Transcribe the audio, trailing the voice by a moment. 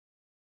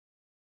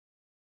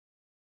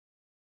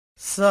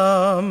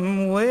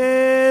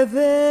Somewhere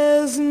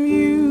there's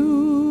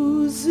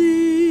music,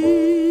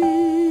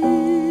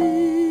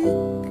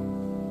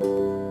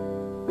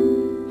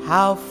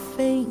 how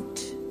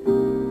faint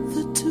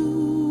the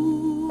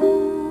tune.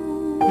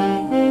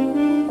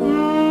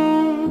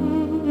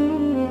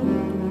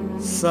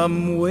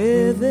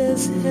 Somewhere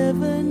there's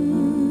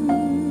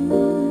heaven,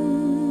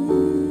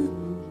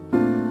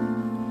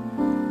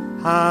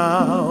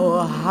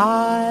 how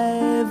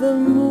high the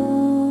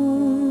moon.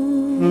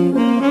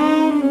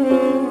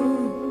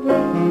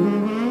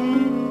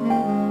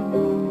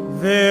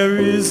 There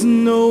is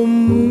no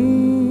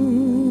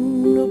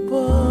moon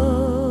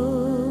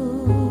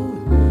above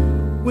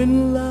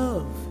when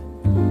love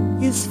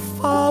is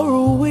far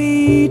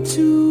away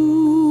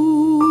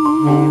too.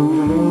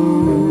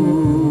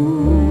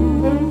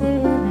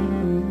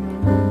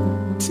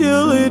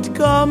 Till it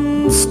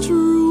comes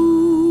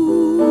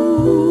true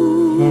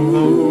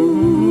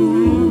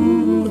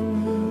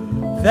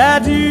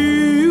that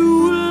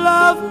you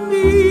love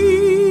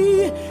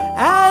me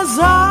as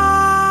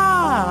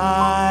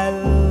I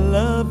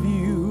love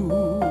you.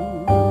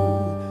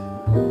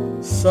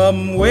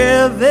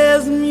 Somewhere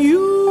there's music,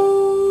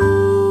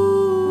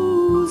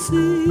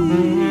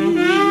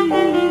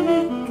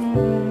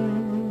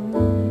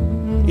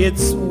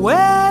 it's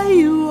where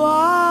you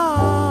are.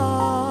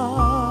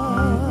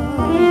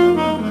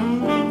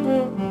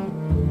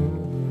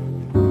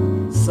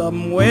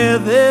 Somewhere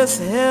there's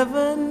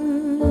heaven,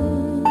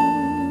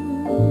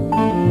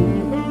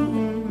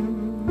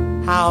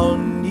 how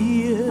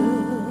near,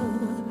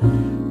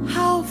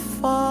 how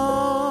far.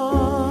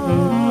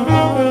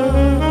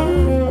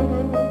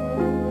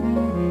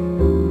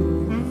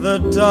 The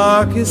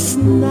darkest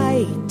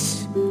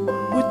night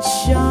would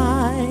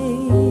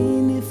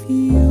shine if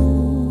you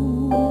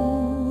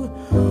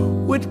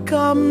would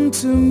come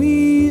to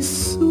me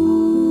soon.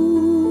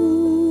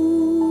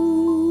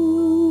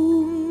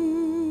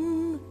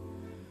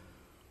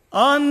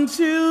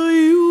 Until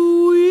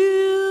you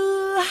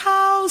will,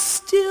 how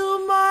still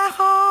my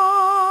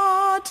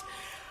heart,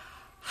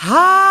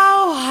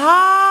 how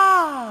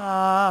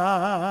high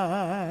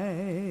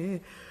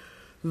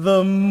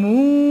the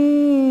moon.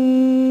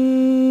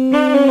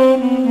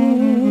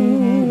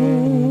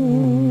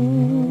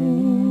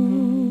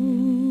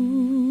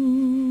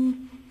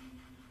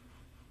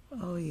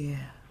 Oh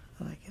yeah,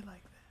 I like it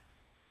like that.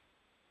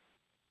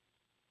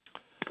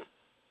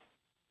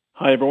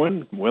 Hi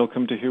everyone,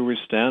 welcome to Here We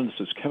Stand.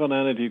 This is Kevin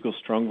Annett, Eagle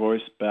Strong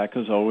Voice, back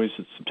as always.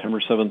 It's September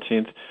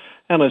 17th,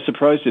 and I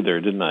surprised you there,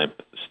 didn't I?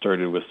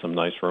 Started with some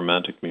nice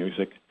romantic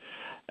music.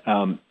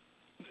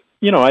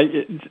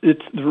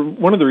 It's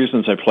one of the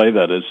reasons I play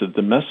that is that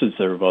the message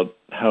there about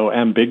how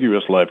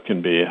ambiguous life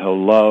can be, how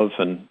love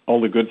and all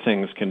the good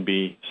things can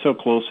be so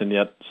close and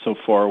yet so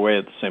far away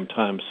at the same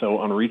time,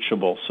 so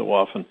unreachable so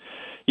often,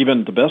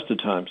 even at the best of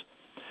times.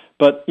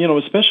 But,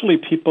 especially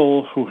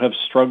people who have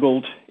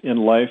struggled in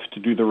life to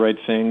do the right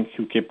thing,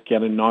 who keep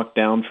getting knocked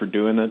down for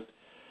doing it,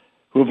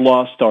 who have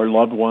lost our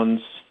loved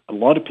ones, a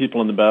lot of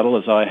people in the battle,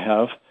 as I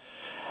have.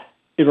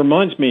 It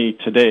reminds me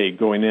today,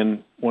 going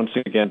in once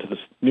again to this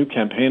new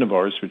campaign of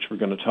ours, which we're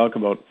going to talk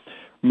about,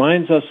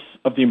 reminds us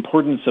of the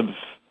importance of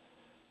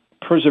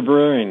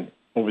persevering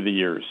over the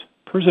years,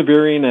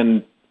 persevering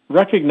and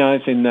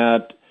recognizing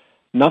that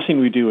nothing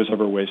we do is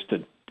ever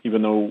wasted,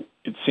 even though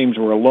it seems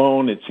we're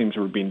alone, it seems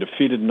we're being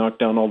defeated and knocked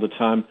down all the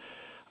time.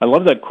 I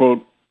love that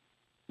quote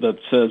that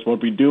says,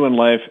 what we do in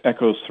life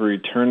echoes through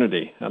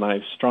eternity, and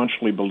I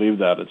staunchly believe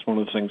that. It's one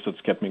of the things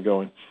that's kept me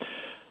going.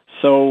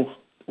 So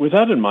with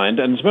that in mind,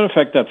 and as a matter of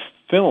fact, that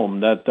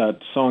film, that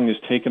song is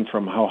taken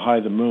from How High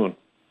the Moon.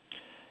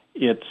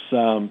 It's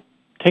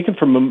taken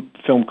from a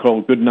film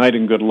called Good Night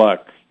and Good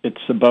Luck.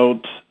 It's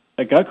about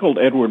a guy called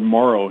Edward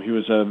Morrow. He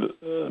was an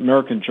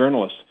American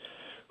journalist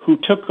who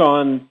took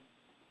on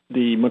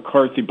the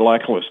McCarthy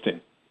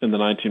blacklisting in the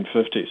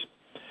 1950s.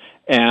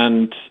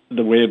 And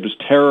the way it was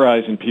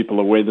terrorizing people,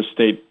 the way the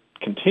state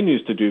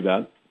continues to do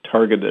that,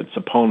 target its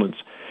opponents.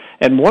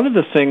 And one of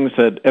the things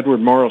that Edward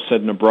Morrow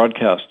said in a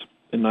broadcast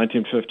in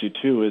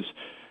 1952 is,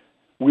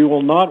 we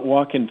will not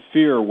walk in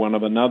fear one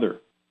of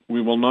another.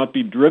 We will not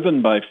be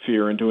driven by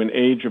fear into an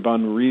age of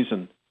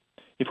unreason.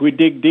 If we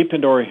dig deep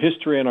into our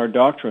history and our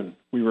doctrine,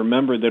 we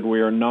remember that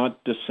we are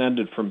not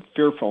descended from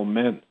fearful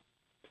men,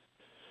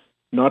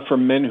 not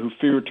from men who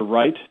fear to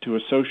write, to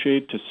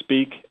associate, to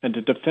speak, and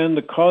to defend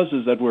the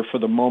causes that were for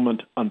the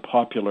moment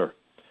unpopular.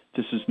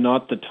 This is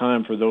not the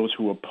time for those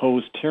who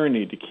oppose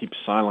tyranny to keep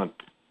silent.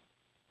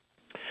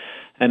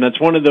 And that's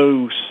one of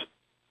those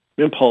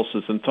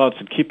impulses and thoughts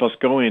that keep us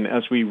going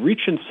as we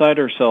reach inside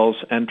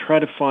ourselves and try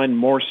to find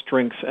more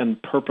strength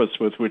and purpose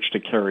with which to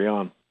carry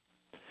on.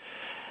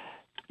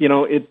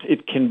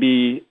 It can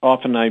be,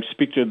 often I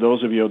speak to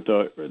those of you out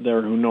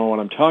there who know what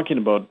I'm talking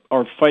about,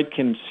 our fight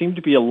can seem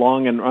to be a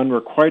long and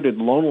unrequited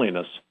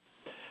loneliness.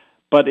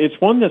 But it's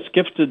one that's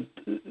gifted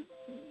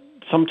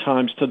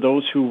sometimes to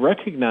those who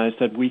recognize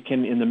that we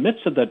can, in the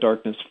midst of that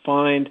darkness,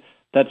 find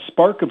that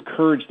spark of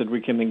courage that we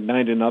can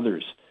ignite in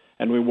others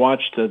And we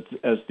watched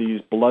as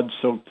these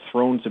blood-soaked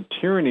thrones of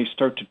tyranny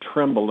start to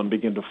tremble and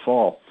begin to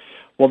fall.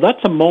 Well,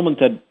 that's a moment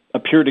that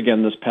appeared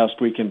again this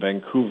past week in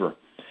Vancouver,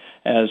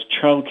 as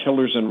child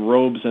killers in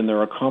robes and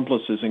their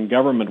accomplices in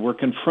government were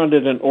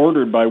confronted and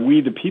ordered by we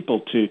the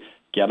people to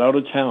get out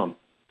of town.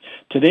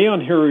 Today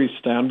on Here We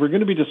Stand, we're going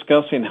to be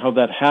discussing how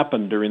that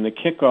happened during the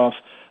kickoff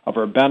of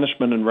our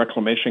banishment and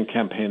reclamation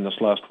campaign this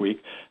last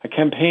week, a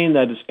campaign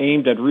that is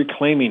aimed at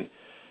reclaiming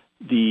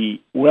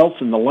the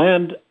wealth and the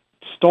land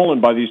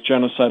stolen by these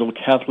genocidal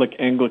Catholic,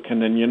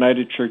 Anglican, and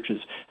United churches,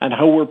 and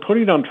how we're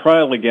putting on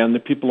trial again the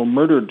people who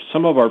murdered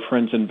some of our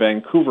friends in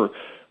Vancouver,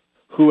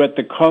 who at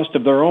the cost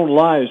of their own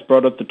lives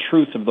brought out the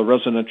truth of the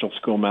residential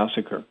school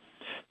massacre.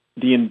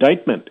 The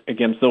indictment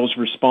against those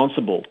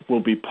responsible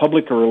will be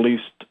publicly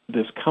released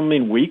this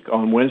coming week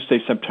on Wednesday,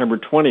 September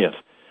 20th.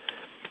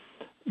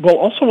 Well,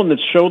 also on this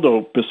show,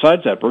 though,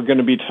 besides that, we're going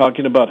to be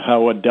talking about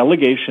how a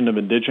delegation of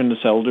Indigenous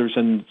elders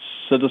and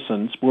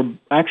citizens were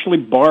actually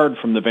barred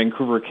from the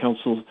Vancouver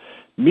Council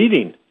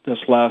meeting this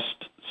last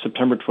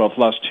September 12th,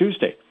 last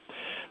Tuesday,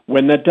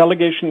 when that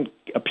delegation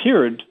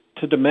appeared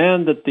to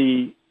demand that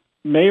the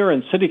mayor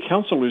and city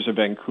councillors of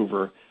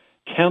Vancouver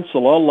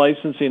cancel all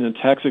licensing and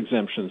tax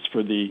exemptions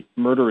for the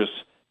murderous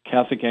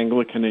Catholic,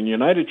 Anglican, and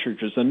United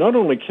churches, and not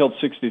only killed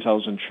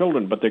 60,000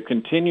 children, but they're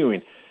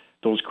continuing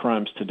those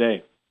crimes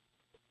today.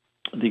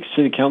 The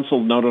city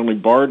council not only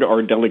barred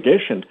our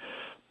delegation,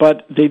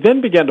 but they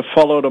then began to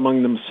fall out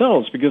among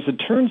themselves, because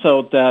it turns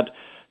out that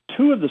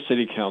two of the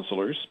city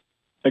councillors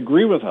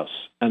agree with us,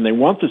 and they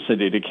want the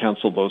city to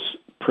cancel those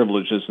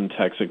privileges and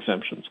tax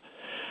exemptions.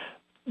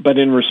 But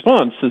in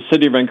response, the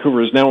City of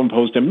Vancouver has now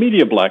imposed a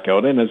media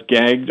blackout and has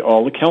gagged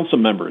all the council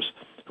members,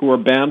 who are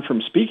banned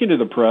from speaking to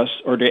the press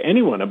or to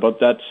anyone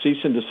about that cease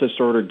and desist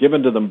order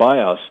given to them by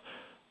us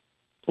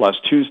last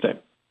Tuesday.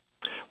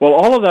 Well,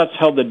 all of that's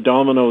how the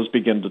dominoes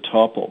begin to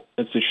topple.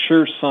 It's a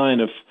sure sign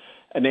of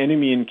an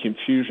enemy in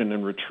confusion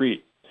and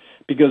retreat,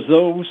 because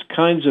those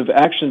kinds of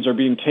actions are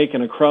being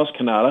taken across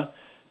Canada.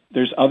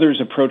 There's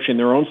others approaching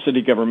their own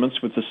city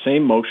governments with the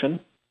same motion,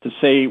 to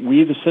say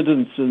we, the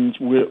citizens,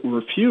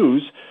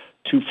 refuse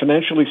to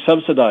financially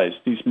subsidize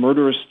these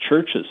murderous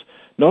churches,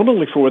 not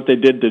only for what they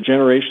did to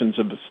generations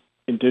of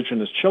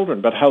Indigenous children,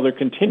 but how they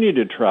continue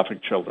to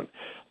traffic children,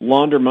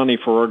 launder money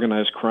for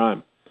organized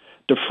crime,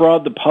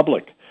 defraud the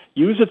public,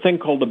 use a thing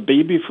called a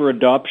baby for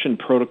adoption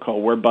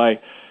protocol,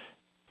 whereby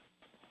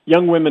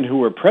young women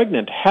who are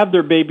pregnant have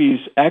their babies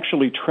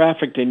actually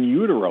trafficked in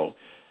utero.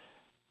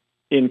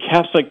 In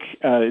Catholic,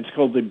 it's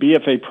called the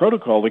BFA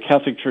protocol. The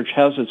Catholic Church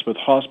has this with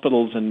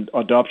hospitals and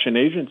adoption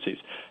agencies.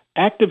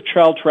 Active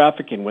child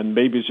trafficking when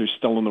babies are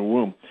still in the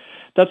womb.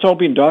 That's all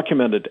being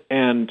documented.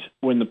 And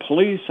when the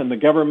police and the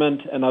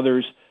government and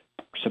others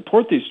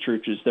support these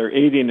churches, they're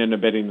aiding and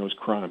abetting those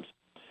crimes.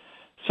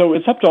 So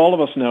it's up to all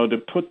of us now to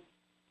put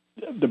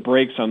the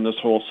brakes on this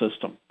whole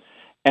system.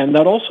 And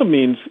that also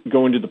means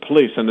going to the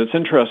police. And it's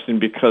interesting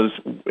because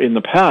in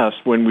the past,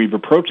 when we've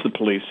approached the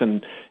police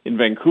in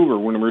Vancouver,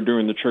 when we were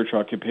doing the church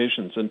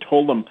occupations, and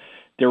told them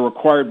they're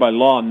required by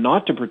law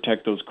not to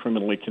protect those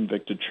criminally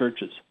convicted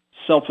churches,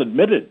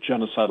 self-admitted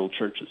genocidal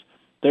churches,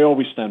 they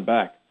always stand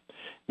back.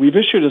 We've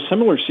issued a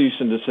similar cease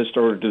and desist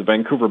order to the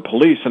Vancouver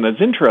police, and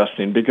it's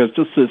interesting because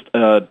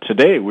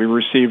today we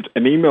received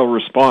an email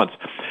response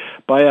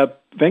by a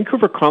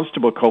Vancouver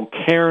constable called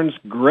Cairns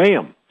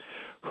Graham,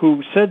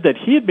 who said that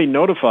he had been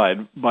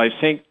notified by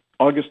St.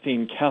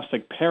 Augustine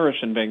Catholic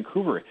Parish in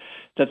Vancouver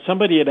that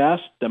somebody had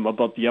asked them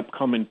about the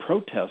upcoming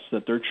protests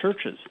at their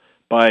churches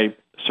by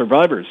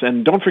survivors.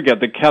 And don't forget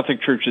that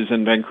Catholic churches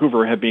in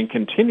Vancouver have been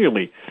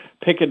continually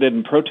picketed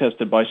and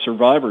protested by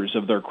survivors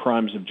of their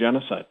crimes of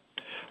genocide.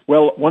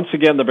 Well, once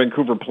again, the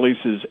Vancouver police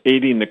is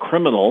aiding the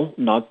criminal,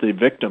 not the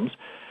victims.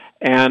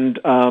 And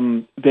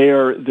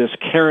this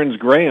Cairns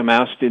Graham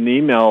asked in the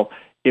email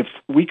if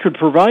we could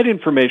provide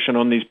information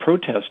on these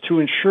protests to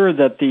ensure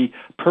that the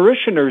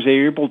parishioners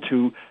are able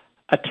to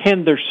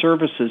attend their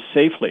services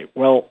safely.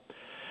 Well,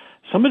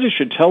 somebody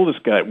should tell this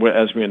guy,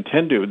 as we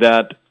intend to,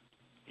 that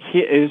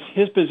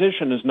his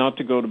position is not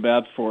to go to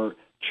bat for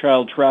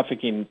child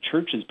trafficking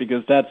churches,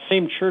 because that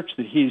same church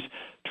that he's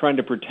trying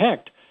to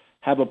protect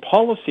have a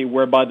policy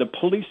whereby the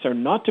police are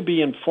not to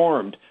be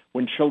informed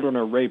when children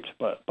are raped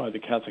by the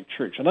Catholic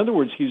Church. In other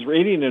words, he's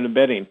aiding and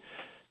abetting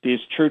these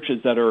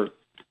churches that are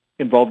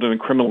involved in a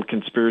criminal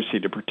conspiracy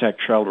to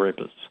protect child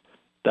rapists.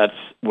 That's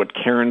what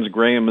Cairns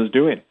Graham is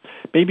doing.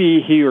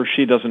 Maybe he or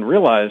she doesn't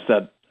realize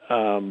that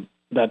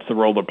that's the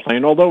role they're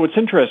playing, although it's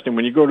interesting,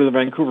 when you go to the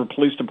Vancouver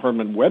Police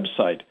Department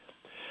website,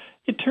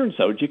 it turns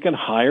out you can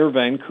hire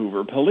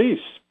Vancouver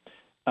police.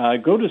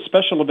 Go to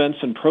special events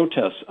and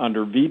protests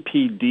under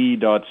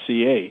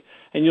vpd.ca,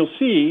 and you'll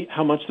see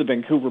how much the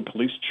Vancouver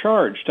police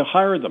charge to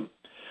hire them.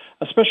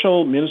 A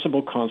special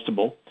municipal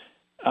constable,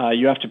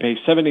 you have to pay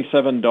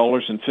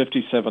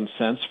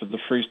 $77.57 for the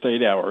first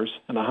 8 hours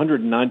and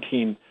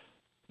 $119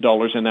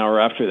 an hour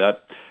after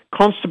that.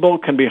 Constable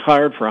can be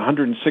hired for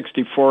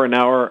 $164 an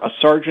hour, a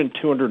sergeant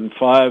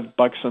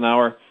 $205 an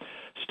hour,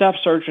 staff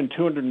sergeant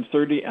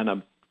 $230, and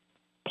a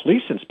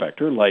police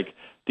inspector like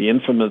the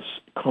infamous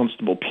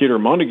Constable Peter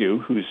Montague,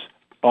 who's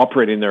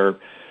operating their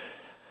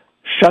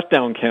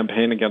shutdown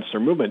campaign against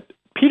their movement.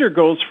 Peter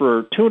goes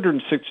for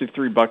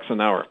 $263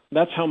 an hour.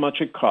 That's how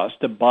much it costs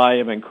to buy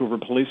a Vancouver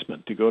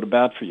policeman to go to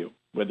bat for you,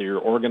 whether you're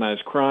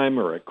organized crime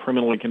or a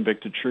criminally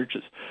convicted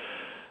churches.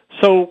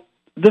 So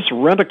this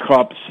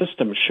rent-a-cop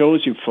system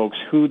shows you folks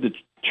who the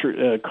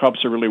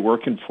cops are really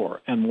working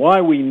for and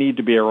why we need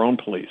to be our own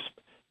police.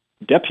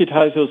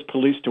 Deputize those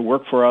police to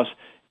work for us,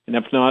 and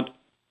if not,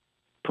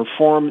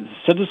 perform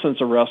citizen's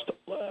arrest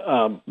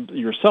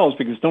yourselves,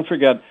 because don't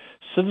forget,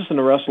 citizen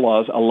arrest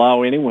laws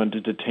allow anyone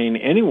to detain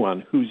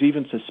anyone who's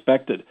even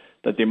suspected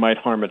that they might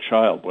harm a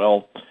child.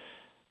 Well,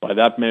 by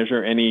that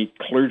measure, any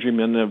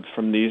clergymen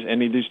from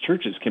any of these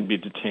churches can be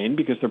detained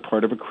because they're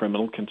part of a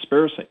criminal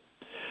conspiracy.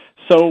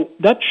 So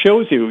that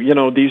shows you,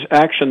 these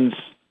actions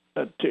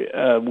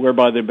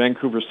whereby the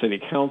Vancouver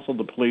City Council,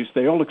 the police,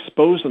 they all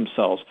expose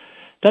themselves.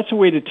 That's a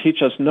way to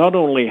teach us not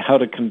only how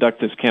to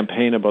conduct this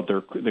campaign about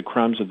the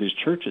crimes of these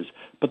churches,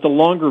 but the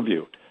longer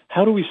view.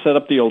 How do we set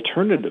up the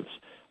alternatives?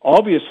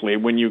 Obviously,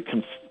 when you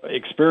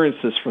experience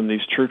this from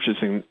these churches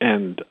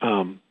and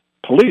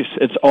police,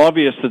 it's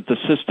obvious that the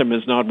system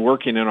is not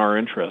working in our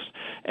interest,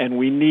 and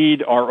we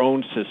need our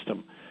own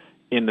system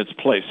in its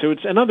place. So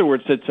in other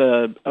words, it's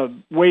a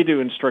way to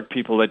instruct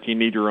people that you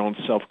need your own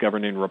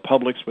self-governing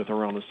republics with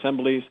our own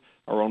assemblies,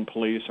 our own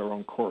police, our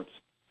own courts.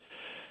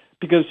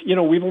 Because,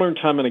 we've learned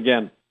time and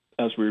again,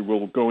 as we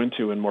will go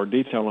into in more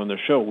detail on the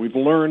show, we've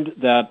learned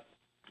that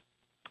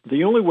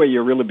the only way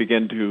you really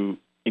begin to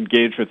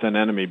engage with an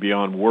enemy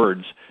beyond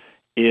words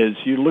is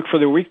you look for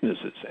their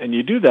weaknesses, and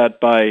you do that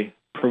by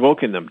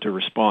provoking them to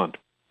respond.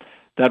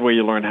 That way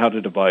you learn how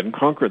to divide and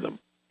conquer them.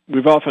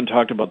 We've often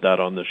talked about that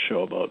on this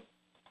show, about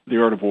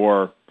the art of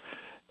war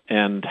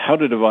and how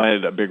to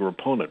divide a bigger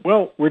opponent.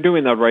 Well, we're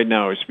doing that right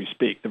now as we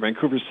speak. The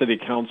Vancouver City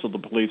Council, the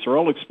police are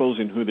all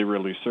exposing who they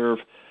really serve.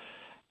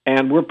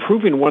 And we're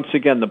proving once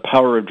again the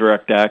power of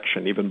direct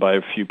action, even by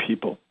a few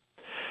people.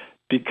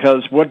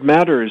 Because what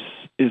matters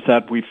is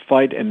that we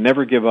fight and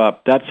never give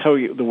up. That's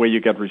the way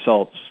you get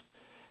results.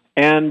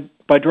 And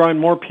by drawing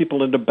more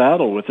people into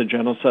battle with the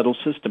genocidal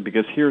system,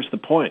 because here's the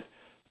point.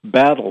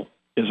 Battle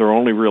is our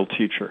only real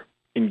teacher.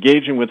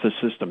 Engaging with the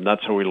system,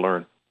 that's how we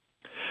learn.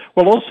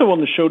 Well, also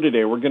on the show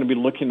today, we're going to be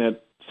looking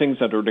at things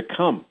that are to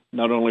come.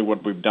 Not only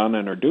what we've done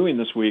and are doing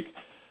this week,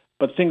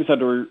 but things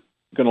that are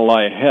going to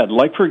lie ahead.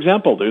 Like, for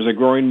example, there's a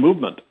growing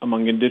movement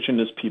among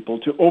Indigenous people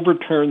to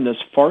overturn this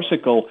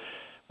farcical,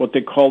 what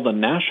they call the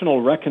National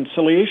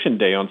Reconciliation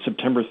Day on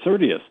September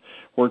 30th,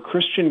 where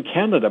Christian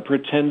Canada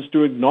pretends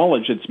to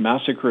acknowledge its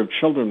massacre of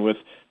children with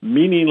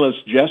meaningless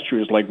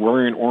gestures like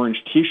wearing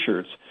orange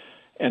T-shirts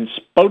and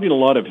spouting a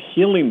lot of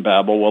healing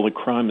babble while the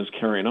crime is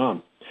carrying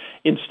on.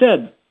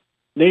 Instead,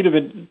 Native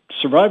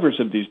survivors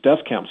of these death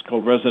camps,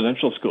 called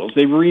residential schools,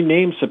 they've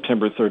renamed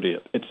September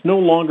 30th. It's no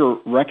longer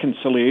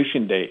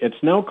Reconciliation Day. It's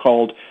now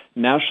called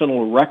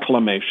National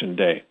Reclamation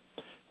Day.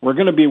 We're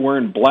going to be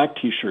wearing black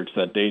T-shirts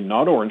that day,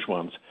 not orange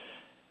ones.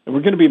 And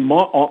we're going to be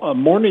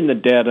mourning the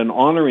dead and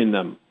honoring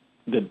them,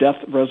 the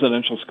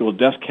residential school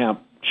death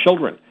camp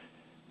children.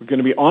 We're going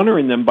to be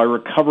honoring them by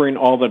recovering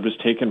all that was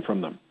taken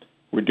from them.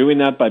 We're doing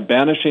that by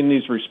banishing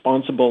these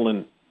responsible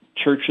and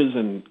churches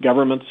and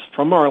governments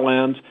from our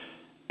lands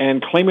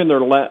and claiming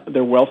their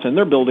wealth and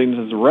their buildings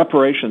as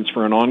reparations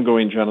for an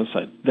ongoing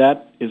genocide.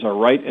 That is our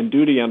right and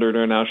duty under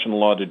international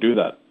law to do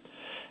that.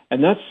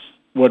 And that's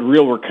what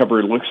real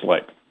recovery looks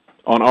like,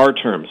 on our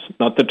terms,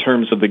 not the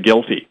terms of the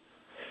guilty.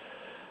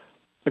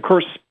 Of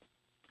course,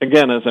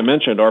 again, as I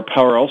mentioned, our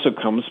power also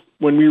comes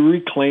when we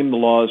reclaim the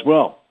law as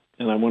well.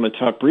 And I want to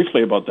talk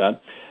briefly about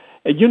that.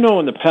 And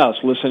in the past,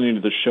 listening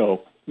to the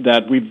show,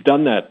 that we've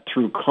done that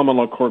through common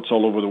law courts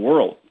all over the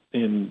world.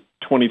 In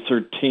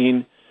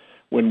 2013,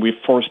 when we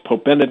forced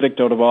Pope Benedict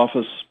out of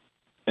office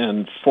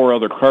and 4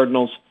 other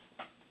cardinals.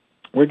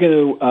 We're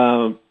going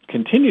to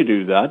continue to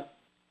do that,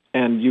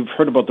 and you've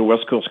heard about the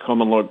West Coast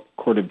Common Law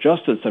Court of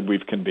Justice that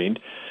we've convened.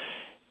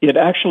 It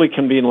actually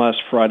convened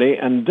last Friday,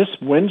 and this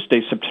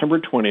Wednesday, September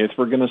 20th,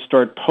 we're going to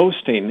start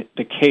posting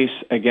the case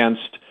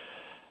against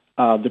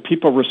the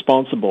people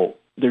responsible.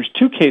 There's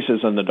 2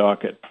 cases on the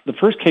docket. The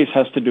first case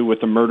has to do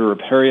with the murder of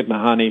Harriet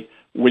Nahanni,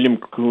 William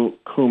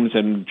Coombs,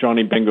 and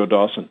Johnny Bingo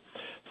Dawson.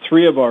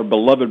 3 of our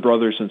beloved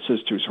brothers and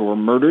sisters who were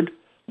murdered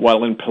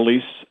while in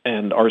police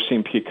and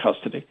RCMP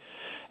custody.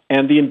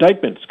 And the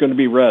indictment is going to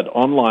be read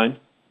online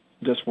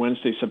this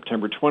Wednesday,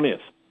 September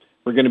 20th.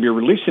 We're going to be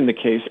releasing the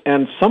case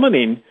and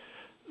summoning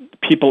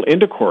people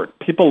into court,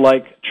 people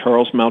like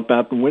Charles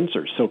Mountbatten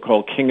Windsor,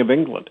 so-called King of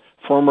England,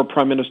 former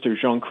Prime Minister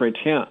Jean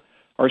Chrétien,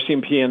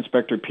 RCMP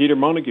Inspector Peter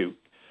Montague,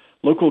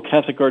 local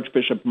Catholic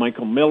Archbishop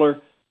Michael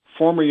Miller,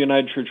 former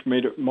United Church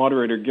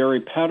moderator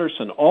Gary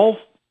Patterson. All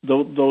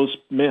those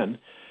men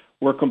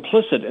were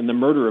complicit in the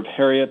murder of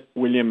Harriet,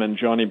 William, and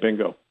Johnny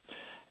Bingo.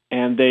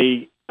 And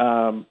they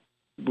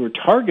were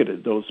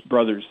targeted, those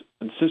brothers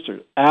and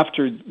sisters,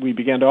 after we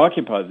began to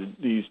occupy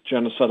these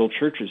genocidal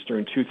churches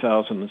during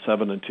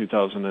 2007 and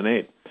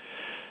 2008.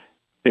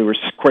 They were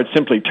quite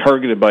simply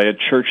targeted by a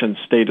church and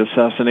state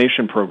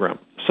assassination program.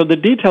 So the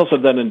details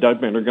of that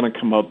indictment are going to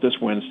come out this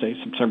Wednesday,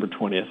 September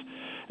 20th.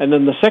 And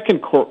then the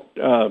second court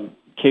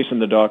case in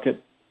the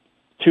docket,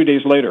 2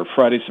 days later,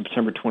 Friday,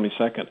 September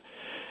 22nd.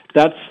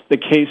 That's the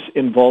case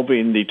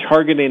involving the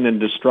targeting and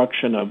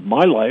destruction of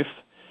my life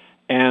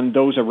and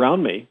those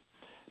around me.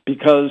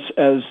 Because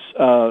as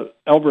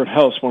Albert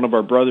House, one of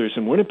our brothers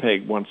in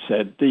Winnipeg, once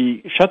said,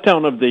 the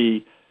shutdown of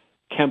the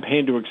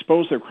campaign to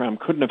expose their crime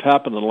couldn't have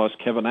happened unless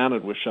Kevin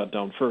Annett was shut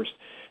down first.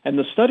 And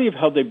the study of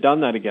how they've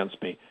done that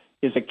against me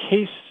is a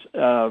case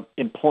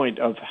in point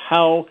of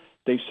how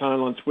they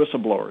silence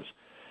whistleblowers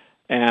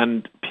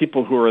and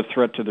people who are a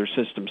threat to their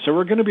system. So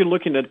we're going to be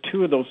looking at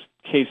two of those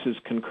cases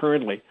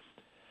concurrently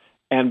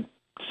and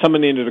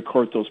summoning into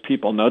court those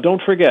people. Now,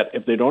 don't forget,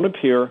 if they don't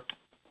appear,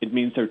 it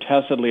means they're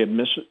tacitly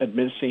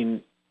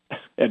admitting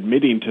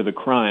to the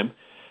crime,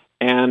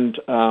 and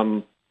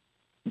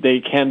they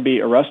can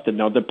be arrested.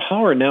 Now, the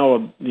power now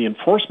of the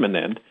enforcement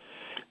end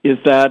is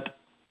that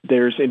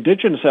there's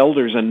Indigenous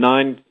elders in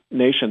 9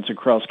 nations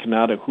across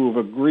Canada who have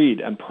agreed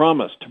and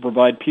promised to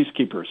provide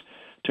peacekeepers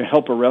to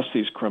help arrest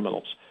these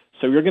criminals.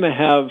 So you're going to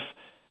have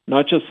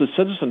not just the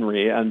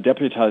citizenry and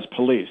deputized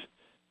police,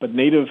 but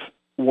Native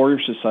warrior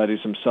societies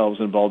themselves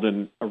involved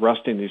in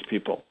arresting these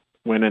people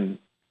when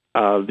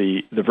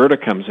the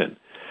verdict comes in.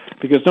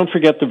 Because don't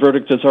forget, the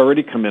verdict has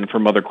already come in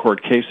from other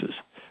court cases.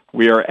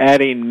 We are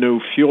adding new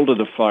fuel to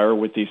the fire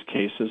with these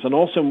cases, and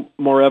also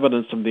more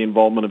evidence of the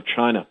involvement of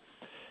China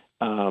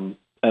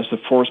as the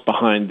force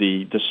behind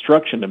the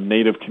destruction of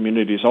Native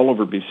communities all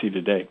over BC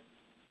today.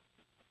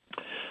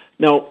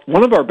 Now,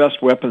 one of our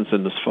best weapons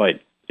in this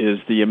fight is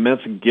the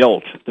immense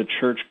guilt the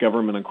church,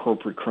 government, and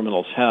corporate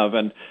criminals have,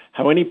 and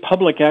how any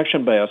public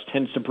action by us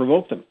tends to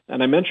provoke them.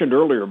 And I mentioned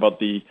earlier about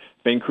the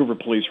Vancouver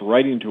police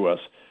writing to us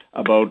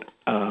about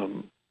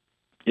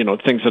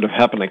things that have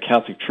happened at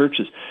Catholic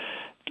churches.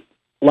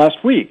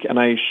 Last week, and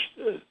I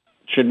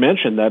should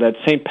mention that at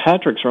St.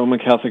 Patrick's Roman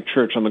Catholic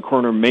Church on the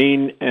corner of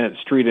Main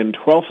Street and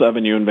 12th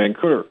Avenue in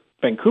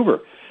Vancouver,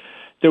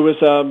 there was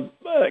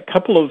a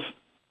couple of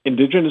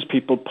Indigenous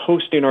people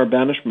posting our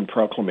banishment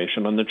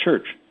proclamation on the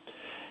church,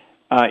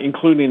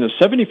 including a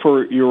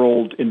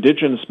 74-year-old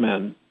Indigenous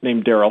man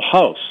named Daryl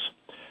House.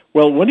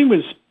 Well, when he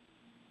was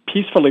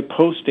peacefully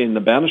posting the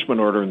banishment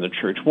order in the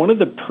church, one of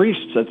the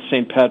priests at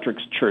St.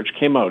 Patrick's Church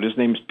came out. His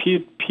name's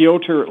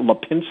Piotr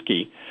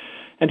Lipinski,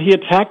 and he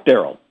attacked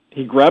Daryl.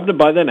 He grabbed him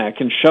by the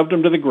neck and shoved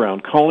him to the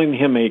ground, calling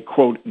him a,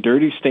 quote,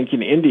 dirty,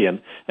 stinking Indian,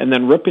 and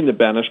then ripping the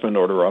banishment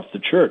order off the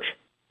church.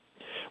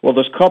 Well,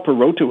 this copper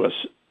wrote to us,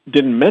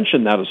 didn't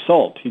mention that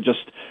assault. He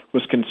just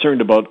was concerned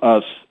about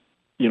us,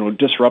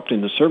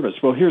 disrupting the service.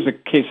 Well, here's a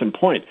case in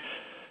point.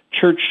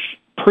 Church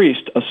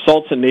priest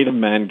assaults a Native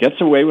man,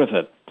 gets away with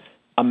it.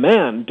 A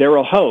man,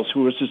 Daryl House,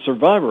 who was a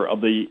survivor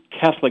of the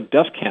Catholic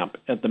death camp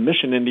at the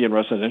Mission Indian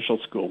Residential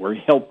School, where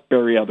he helped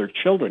bury other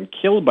children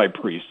killed by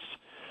priests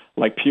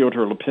like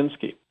Piotr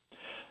Lipinski.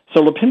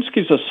 So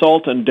Lipinski's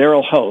assault on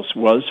Daryl House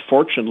was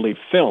fortunately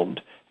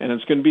filmed, and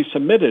it's going to be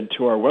submitted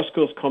to our West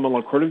Coast Common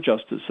Law Court of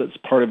Justice as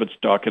part of its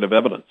docket of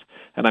evidence.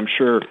 And I'm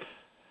sure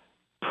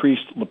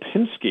Priest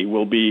Lipinski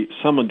will be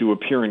summoned to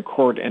appear in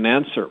court and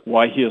answer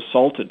why he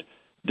assaulted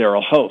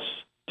Daryl House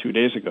 2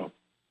 days ago.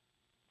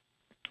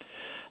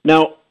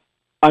 Now,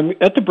 I'm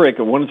at the break,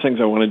 and one of the things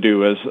I want to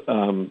do is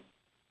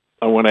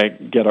I want to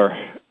get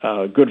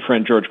our good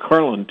friend George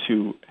Carlin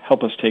to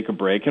help us take a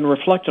break and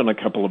reflect on a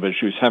couple of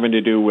issues having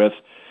to do with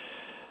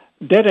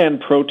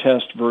dead-end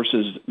protest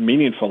versus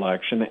meaningful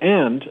action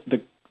and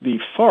the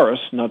farce,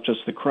 not just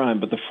the crime,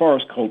 but the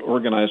farce called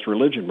organized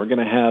religion. We're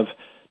going to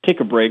take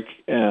a break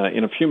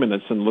in a few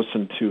minutes and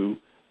listen to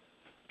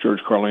George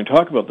Carlin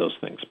talk about those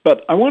things.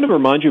 But I want to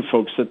remind you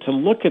folks that to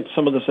look at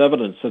some of this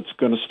evidence that's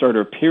going to start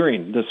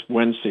appearing this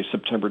Wednesday,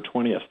 September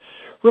 20th,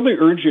 really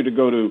urge you to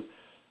go to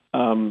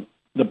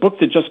the book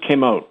that just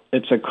came out.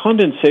 It's a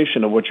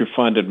condensation of what you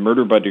find at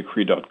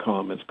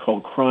murderbydecree.com. It's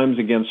called Crimes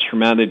Against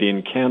Humanity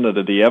in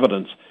Canada, The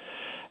Evidence.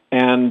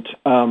 And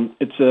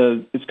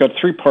it's got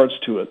 3 parts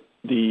to it.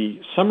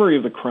 The summary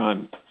of the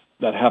crime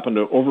that happened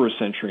over a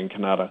century in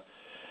Canada,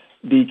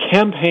 the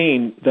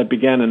campaign that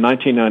began in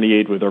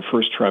 1998 with our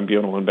first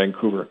tribunal in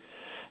Vancouver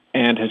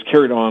and has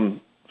carried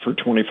on for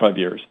 25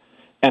 years,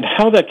 and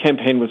how that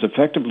campaign was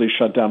effectively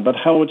shut down, but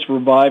how it's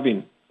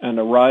reviving and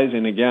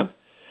arising again,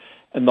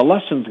 and the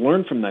lessons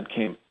learned from that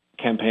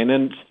campaign.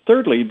 And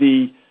thirdly,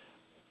 the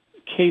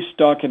case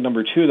docket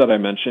number 2 that I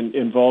mentioned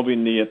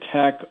involving the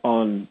attack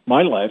on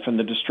my life and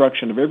the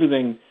destruction of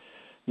everything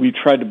we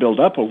tried to build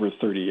up over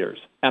 30 years,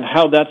 and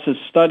how that's a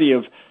study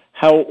of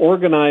how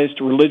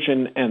organized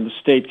religion and the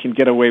state can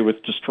get away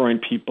with destroying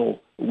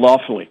people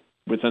lawfully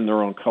within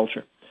their own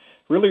culture.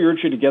 Really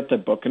urge you to get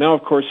that book. And now,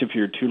 of course, if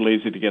you're too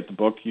lazy to get the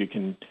book, you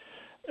can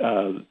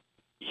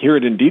hear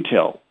it in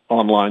detail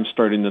online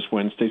starting this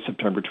Wednesday,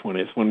 September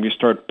 20th, when we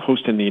start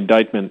posting the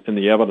indictment and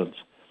the evidence.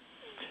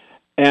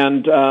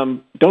 And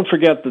don't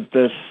forget that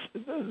this,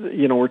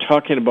 we're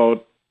talking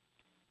about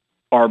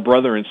our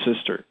brother and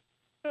sister,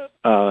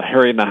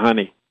 Harry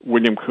Nahani,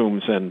 William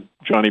Coombs, and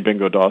Johnny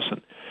Bingo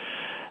Dawson.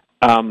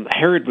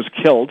 Herod was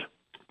killed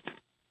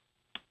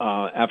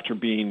after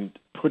being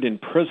put in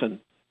prison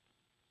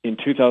in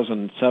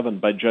 2007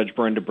 by Judge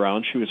Brenda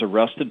Brown. She was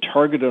arrested,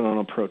 targeted on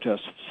a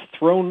protest,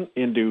 thrown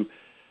into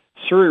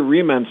Surrey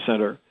Remand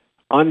Center,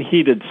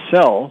 unheated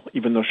cell,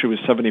 even though she was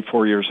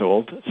 74 years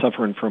old,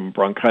 suffering from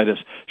bronchitis.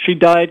 She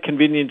died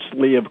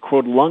conveniently of,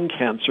 quote, lung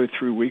cancer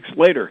 3 weeks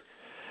later.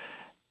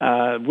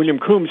 William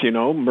Coombs,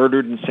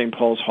 murdered in St.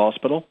 Paul's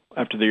Hospital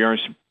after the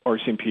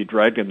RCMP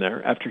dragged him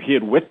there, after he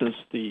had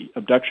witnessed the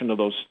abduction of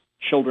those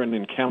children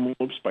in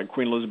Kamloops by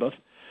Queen Elizabeth.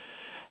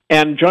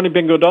 And Johnny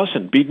Bingo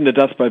Dawson, beaten to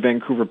death by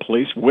Vancouver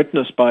police,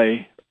 witnessed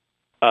by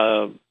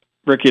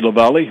Ricky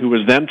LaValle, who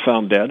was then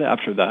found dead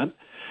after that.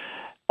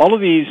 All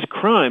of these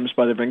crimes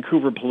by the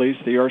Vancouver police,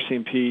 the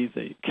RCMP,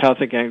 the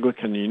Catholic,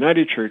 Anglican, the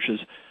United Churches,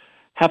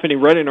 happening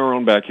right in our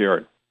own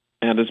backyard.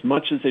 And as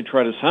much as they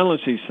try to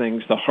silence these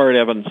things, the hard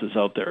evidence is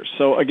out there.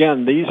 So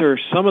again, these are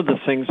some of the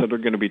things that are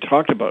going to be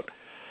talked about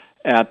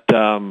at,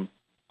 as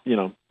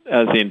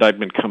the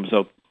indictment comes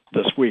out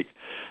this week.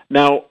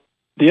 Now,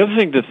 the other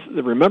thing to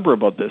remember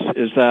about this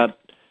is that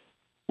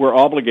we're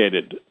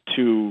obligated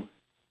to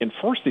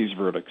enforce these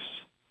verdicts.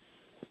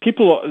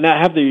 People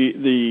now have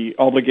the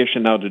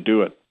obligation now to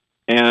do it.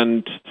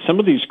 And some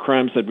of these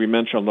crimes that we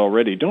mentioned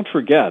already, don't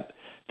forget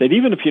that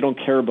even if you don't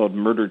care about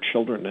murdered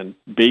children and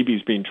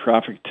babies being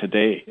trafficked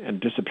today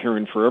and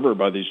disappearing forever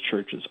by these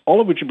churches,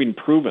 all of which have been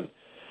proven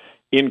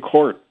in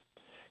court.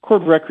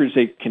 Court records,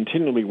 they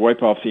continually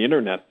wipe off the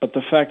internet, but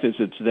the fact is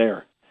it's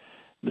there.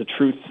 The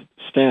truth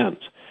stands.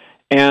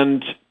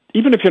 And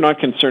even if you're not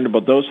concerned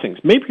about those things,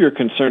 maybe you're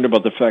concerned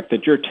about the fact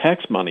that your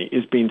tax money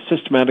is being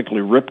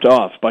systematically ripped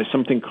off by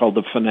something called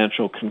the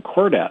Financial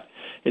Concordat.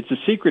 It's a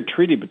secret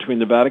treaty between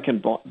the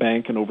Vatican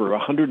Bank and over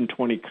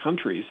 120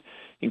 countries,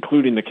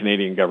 including the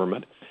Canadian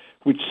government,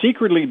 which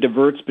secretly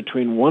diverts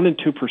between 1% and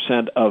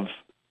 2% of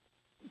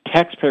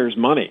taxpayers'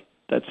 money,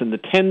 that's in the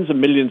tens of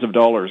millions of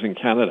dollars in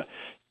Canada,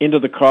 into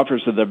the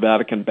coffers of the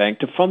Vatican Bank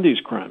to fund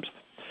these crimes.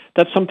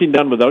 That's something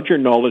done without your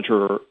knowledge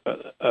or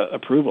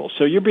approval.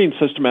 So you're being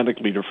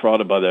systematically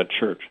defrauded by that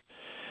church.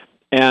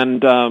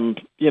 And,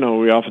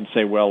 we often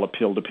say, well,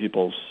 appeal to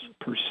people's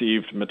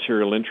perceived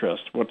material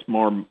interest. What's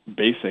more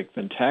basic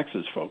than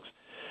taxes, folks?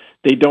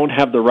 They don't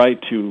have the right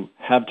to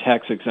have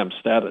tax-exempt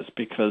status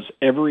because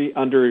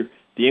under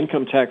the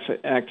Income Tax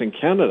Act in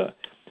Canada,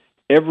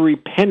 every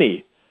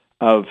penny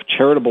of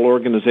charitable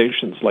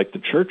organizations like the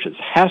churches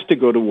has to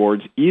go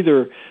towards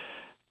either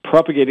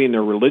propagating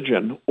their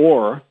religion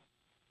or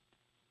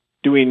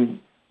doing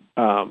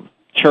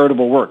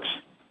charitable works.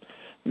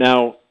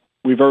 Now,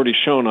 we've already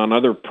shown on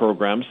other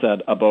programs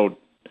that about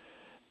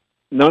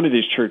none of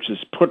these churches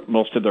put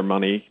most of their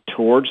money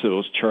towards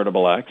those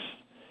charitable acts.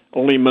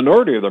 Only a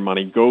minority of their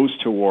money goes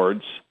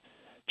towards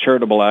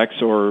charitable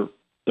acts or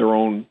their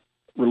own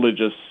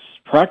religious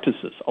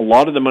practices. A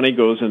lot of the money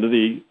goes into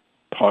the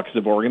pockets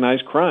of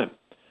organized crime.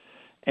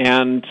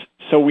 And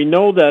so we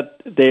know that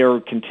they are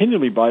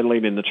continually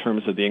violating the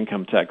terms of the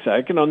Income Tax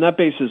Act, and on that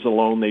basis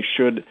alone, they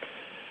should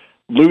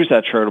lose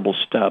that charitable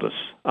status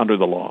under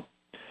the law.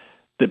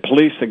 The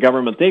police, the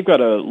government, they've got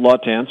a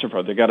lot to answer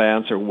for. They've got to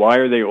answer why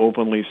are they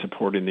openly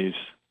supporting these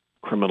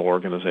criminal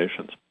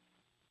organizations.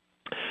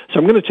 So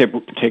I'm going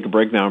to take a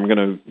break now. I'm going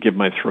to give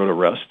my throat a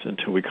rest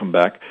until we come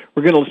back.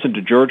 We're going to listen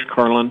to George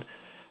Carlin,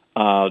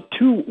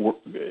 two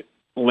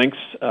links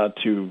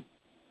to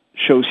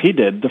shows he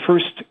did. The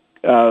first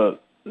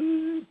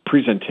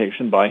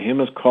presentation by him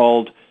is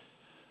called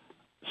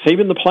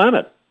Saving the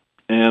Planet,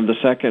 and the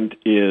second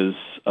is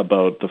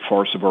about the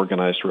force of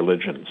organized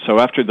religion. So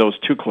after those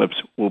two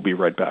clips, we'll be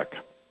right back.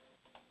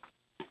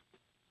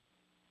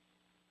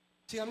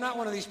 See, I'm not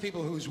one of these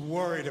people who's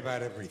worried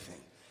about everything.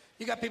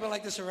 You got people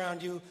like this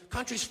around you.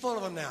 Country's full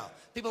of them now.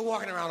 People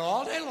walking around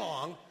all day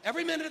long,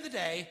 every minute of the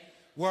day,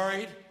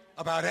 worried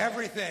about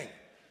everything.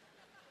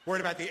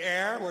 Worried about the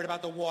air, worried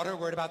about the water,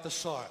 worried about the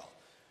soil.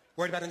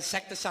 Worried about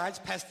insecticides,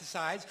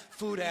 pesticides,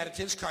 food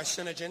additives,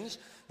 carcinogens.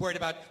 Worried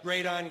about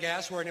radon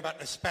gas, worried about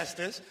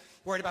asbestos.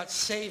 Worried about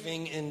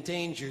saving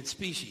endangered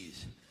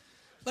species.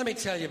 Let me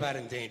tell you about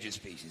endangered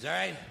species, all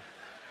right?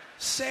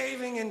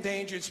 Saving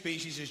endangered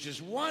species is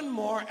just one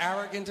more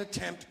arrogant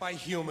attempt by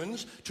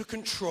humans to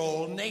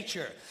control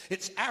nature.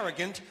 It's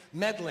arrogant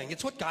meddling.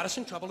 It's what got us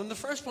in trouble in the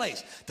first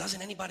place.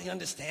 Doesn't anybody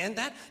understand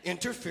that?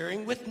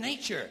 Interfering with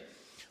nature.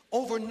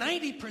 Over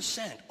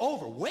 90%,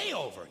 way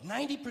over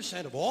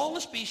 90% of all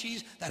the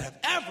species that have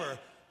ever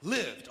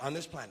lived on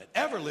this planet,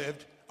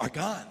 are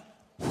gone.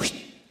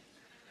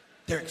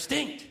 They're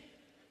extinct.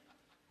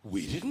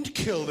 We didn't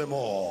kill them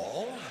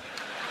all.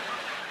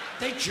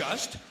 They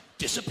just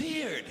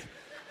disappeared.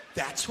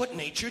 That's what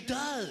nature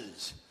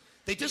does.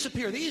 They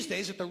disappear these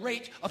days at the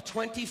rate of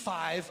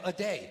 25 a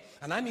day.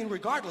 And I mean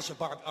regardless of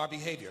our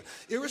behavior.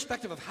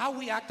 Irrespective of how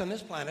we act on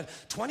this planet,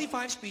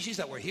 25 species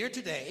that were here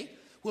today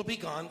will be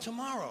gone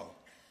tomorrow.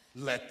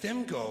 Let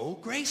them go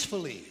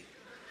gracefully.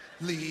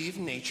 Leave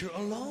nature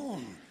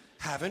alone.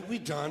 Haven't we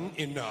done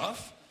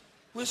enough?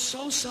 We're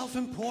so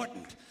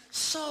self-important.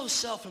 So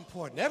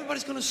self-important.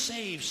 Everybody's going to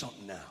save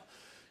something now.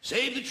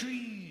 Save the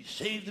trees,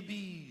 save the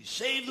bees,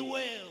 save the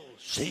whales,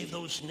 save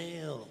those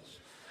snails.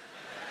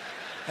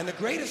 And the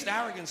greatest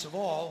arrogance of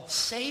all,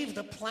 save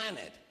the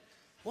planet.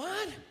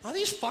 What? Are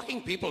these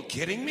fucking people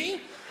kidding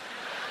me?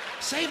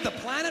 Save the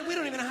planet? We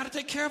don't even know how to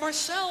take care of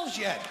ourselves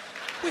yet.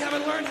 We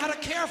haven't learned how to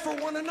care for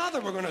one another.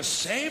 We're going to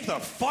save the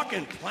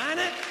fucking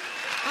planet?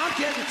 I'm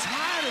getting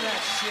tired of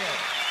that shit.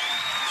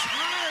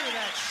 Tired of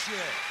that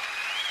shit.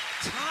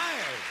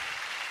 Tired.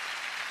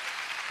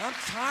 I'm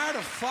tired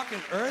of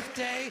fucking Earth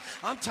Day.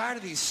 I'm tired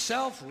of these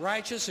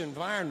self-righteous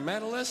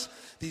environmentalists,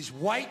 these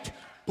white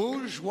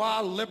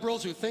bourgeois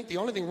liberals who think the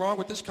only thing wrong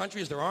with this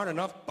country is there aren't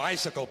enough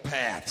bicycle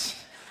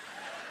paths.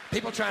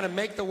 People trying to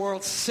make the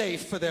world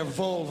safe for their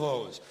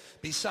Volvos.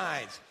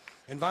 Besides,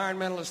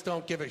 environmentalists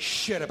don't give a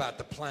shit about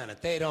the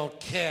planet. They don't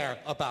care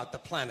about the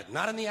planet.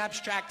 Not in the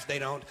abstract, they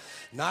don't.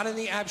 Not in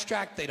the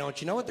abstract, they don't.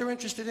 You know what they're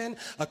interested in?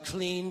 A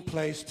clean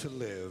place to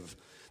live.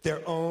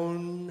 Their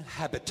own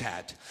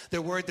habitat.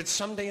 They're worried that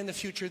someday in the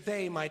future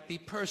they might be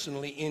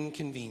personally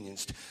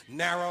inconvenienced.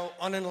 Narrow,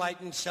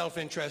 unenlightened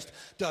self-interest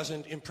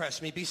doesn't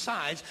impress me.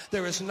 Besides,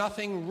 there is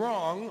nothing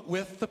wrong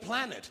with the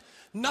planet.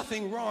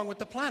 Nothing wrong with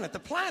the planet. The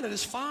planet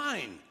is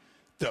fine.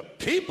 The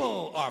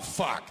people are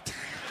fucked.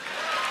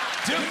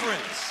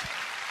 Difference.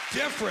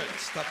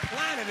 Difference. The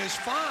planet is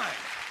fine.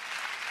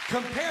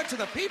 Compared to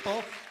the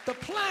people, the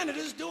planet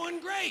is doing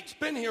great. It's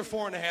been here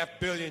 4.5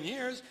 billion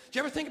years. Did you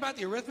ever think about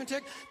the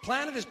arithmetic?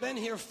 Planet has been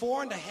here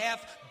 4.5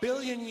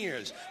 billion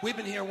years. We've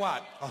been here,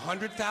 what,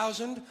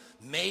 100,000?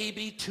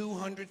 Maybe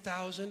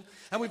 200,000?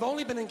 And we've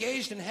only been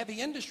engaged in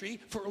heavy industry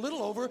for a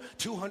little over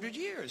 200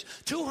 years.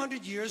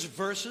 200 years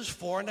versus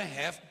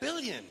 4.5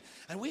 billion.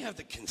 And we have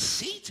the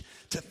conceit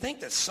to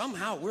think that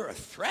somehow we're a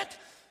threat?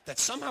 That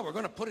somehow we're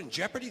going to put in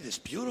jeopardy this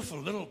beautiful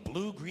little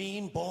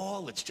blue-green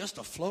ball that's just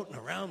a-floating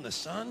around the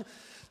sun?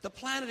 The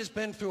planet has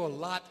been through a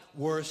lot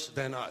worse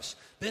than us.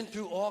 Been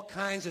through all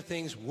kinds of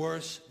things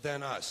worse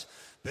than us.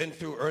 Been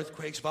through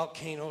earthquakes,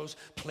 volcanoes,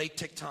 plate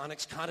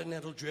tectonics,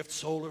 continental drift,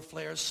 solar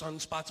flares,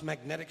 sunspots,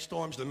 magnetic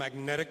storms, the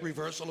magnetic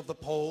reversal of the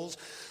poles,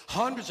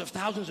 hundreds of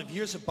thousands of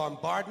years of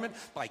bombardment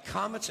by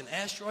comets and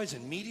asteroids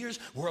and meteors,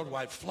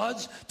 worldwide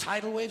floods,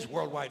 tidal waves,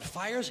 worldwide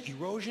fires,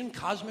 erosion,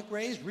 cosmic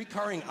rays,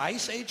 recurring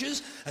ice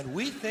ages, and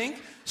we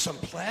think some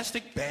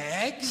plastic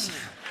bags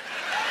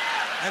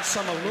and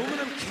some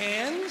aluminum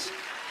cans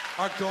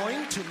are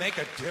going to make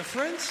a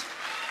difference?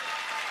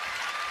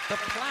 The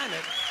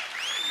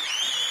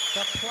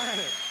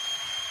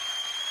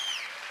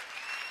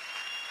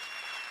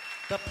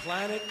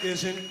planet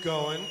isn't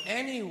going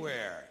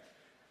anywhere.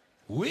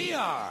 We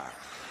are.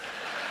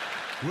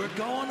 We're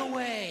going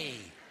away.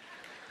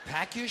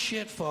 Pack your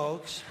shit,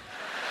 folks.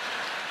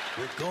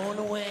 We're going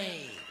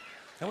away.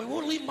 And we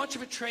won't leave much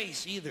of a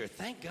trace either.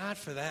 Thank God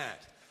for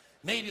that.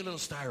 Maybe a little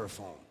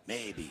styrofoam.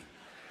 Maybe.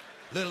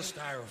 Little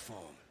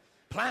styrofoam.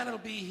 Planet will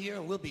be here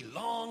and we'll be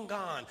long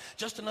gone.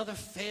 Just another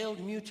failed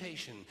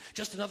mutation.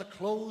 Just another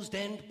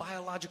closed-end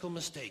biological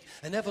mistake.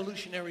 An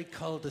evolutionary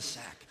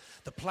cul-de-sac.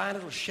 The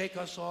planet will shake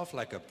us off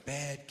like a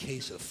bad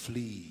case of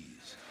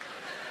fleas.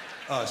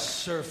 A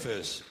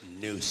surface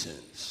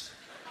nuisance.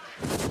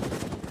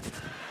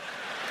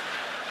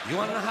 You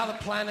want to know how the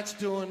planet's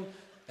doing?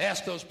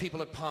 Ask those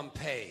people at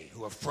Pompeii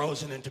who are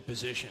frozen into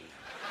position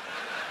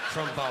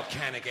from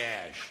volcanic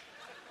ash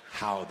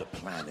how the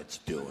planet's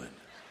doing.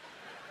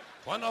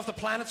 Want to know if the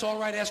planet's all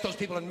right? Ask those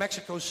people in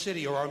Mexico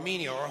City or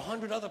Armenia or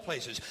 100 other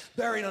places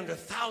buried under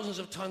thousands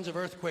of tons of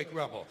earthquake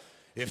rubble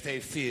if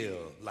they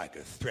feel like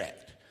a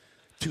threat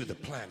to the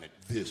planet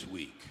this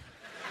week.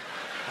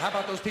 How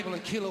about those people in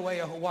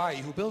Kilauea, Hawaii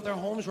who build their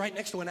homes right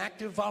next to an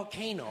active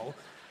volcano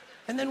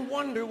and then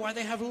wonder why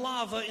they have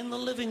lava in the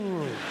living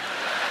room?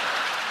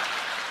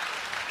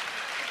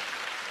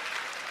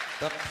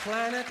 The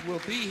planet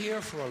will be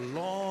here for a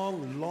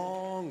long,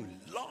 long,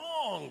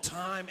 long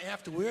time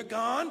after we're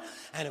gone,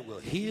 and it will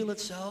heal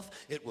itself,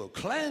 it will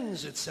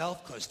cleanse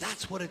itself, because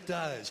that's what it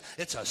does.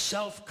 It's a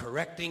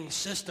self-correcting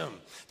system.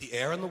 The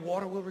air and the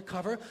water will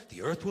recover,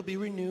 the earth will be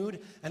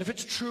renewed, and if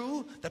it's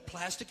true that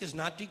plastic is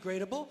not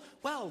degradable,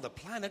 well, the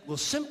planet will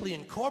simply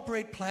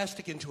incorporate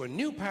plastic into a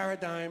new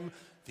paradigm,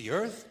 the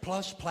earth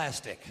plus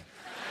plastic.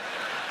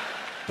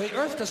 The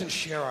earth doesn't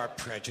share our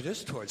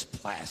prejudice towards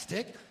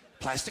plastic.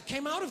 Plastic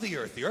came out of the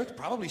earth. The earth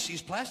probably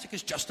sees plastic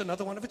as just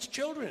another one of its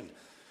children.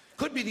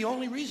 Could be the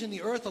only reason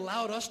the earth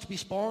allowed us to be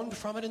spawned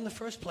from it in the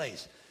first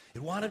place.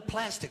 It wanted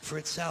plastic for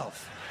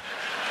itself.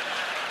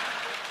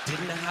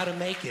 Didn't know how to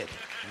make it.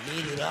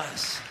 Needed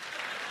us.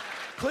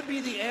 Could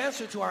be the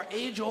answer to our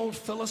age-old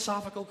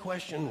philosophical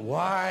question,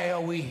 why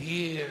are we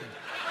here?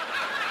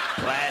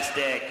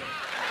 Plastic.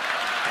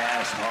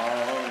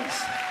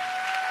 Assholes.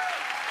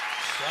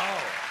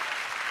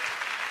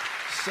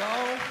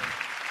 So,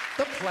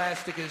 the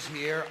plastic is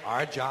here.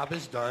 Our job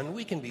is done.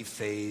 We can be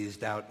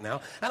phased out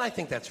now. And I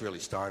think that's really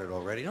started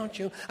already, don't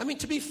you? I mean,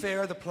 to be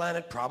fair, the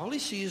planet probably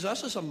sees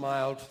us as a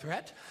mild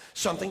threat,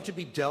 something to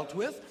be dealt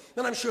with.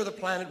 And I'm sure the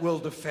planet will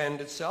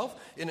defend itself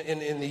in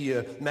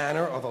the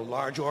manner of a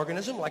large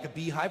organism, like a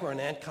beehive or an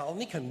ant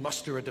colony can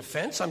muster a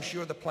defense. I'm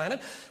sure the planet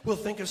will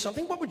think of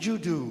something. What would you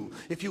do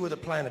if you were the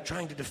planet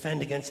trying to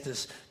defend against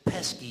this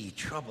pesky,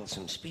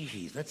 troublesome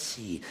species? Let's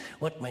see.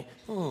 What might...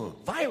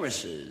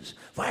 viruses.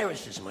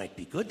 Viruses might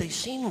be good. They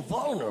seem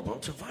vulnerable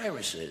to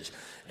viruses.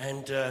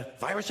 And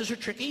viruses are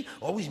tricky,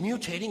 always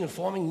mutating and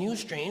forming new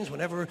strains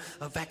whenever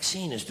a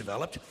vaccine is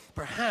developed.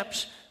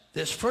 Perhaps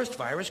this first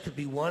virus could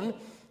be one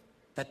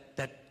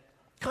that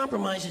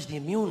compromises the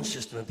immune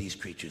system of these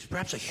creatures.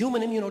 Perhaps a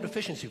human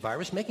immunodeficiency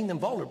virus, making them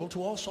vulnerable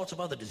to all sorts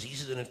of other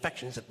diseases and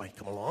infections that might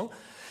come along.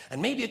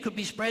 And maybe it could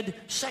be spread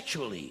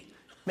sexually,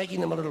 making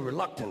them a little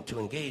reluctant to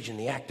engage in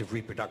the act of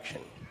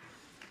reproduction.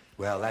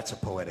 Well, that's a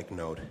poetic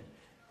note.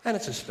 And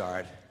it's a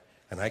start.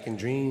 And I can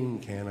dream,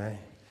 can't I?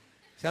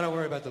 See, I don't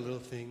worry about the little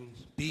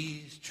things.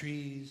 Bees,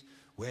 trees,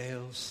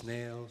 whales,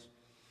 snails.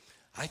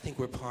 I think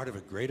we're part of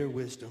a greater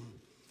wisdom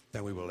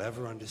than we will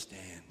ever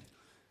understand.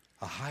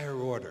 A higher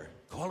order.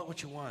 Call it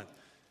what you want.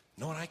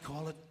 Know what I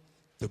call it?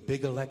 The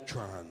big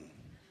electron.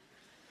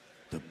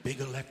 The big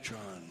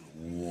electron.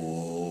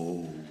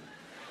 Whoa.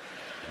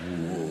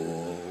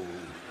 Whoa.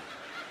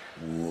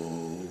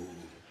 Whoa.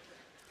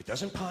 It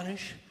doesn't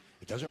punish.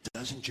 It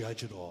doesn't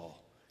judge at all.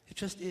 It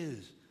just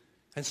is.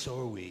 And so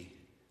are we.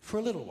 For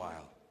a little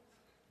while.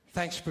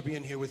 Thanks for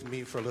being here with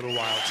me for a little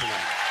while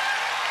tonight.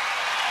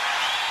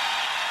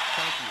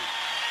 Thank you.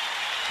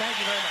 Thank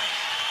you very much.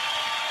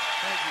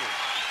 Thank you.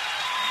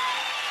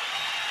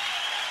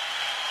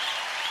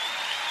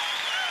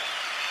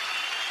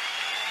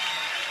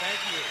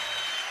 Thank you.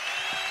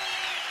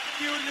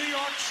 You in New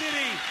York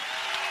City,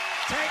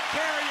 take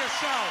care of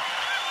yourself.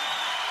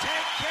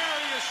 Take care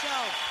of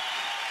yourself.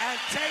 And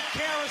take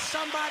care of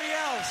somebody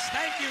else.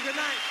 Thank you. Good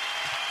night.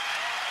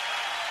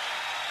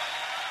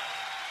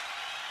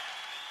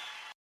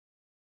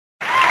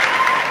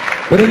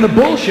 But in the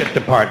bullshit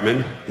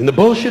department,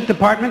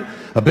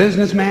 a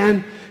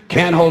businessman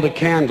can't hold a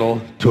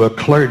candle to a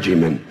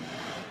clergyman.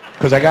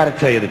 Because I got to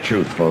tell you the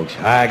truth, folks.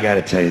 I got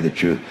to tell you the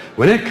truth.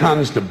 When it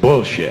comes to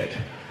bullshit,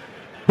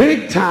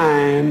 big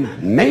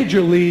time, major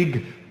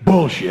league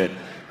bullshit,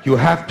 you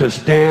have to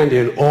stand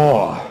in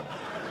awe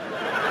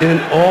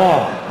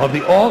of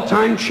the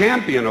all-time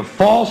champion of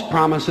false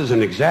promises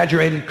and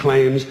exaggerated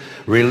claims,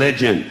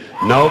 religion.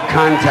 No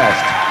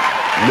contest.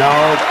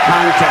 No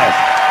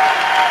contest.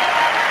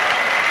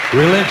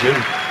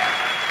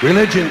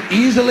 Religion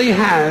easily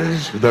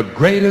has the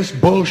greatest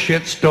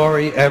bullshit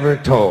story ever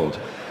told.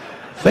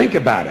 Think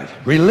about it.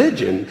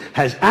 Religion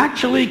has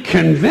actually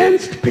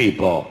convinced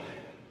people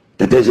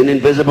that there's an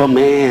invisible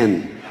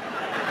man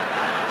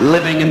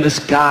living in the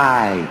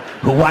sky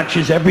who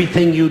watches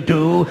everything you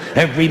do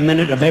every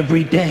minute of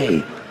every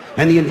day.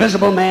 And the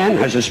invisible man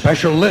has a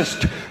special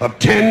list of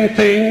 10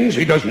 things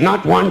he does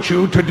not want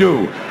you to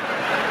do.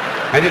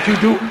 And if you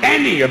do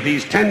any of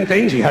these 10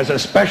 things, he has a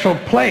special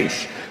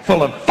place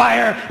full of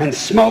fire and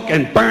smoke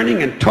and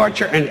burning and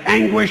torture and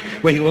anguish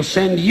where he will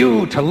send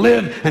you to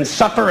live and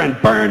suffer and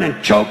burn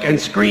and choke and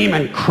scream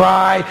and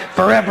cry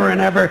forever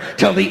and ever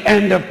till the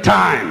end of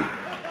time.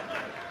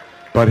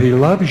 But he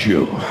loves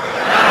you. He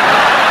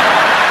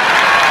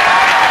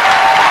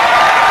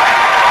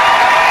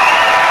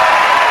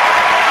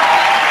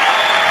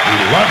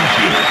loves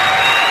you.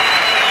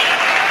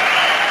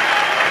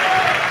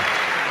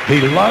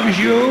 He loves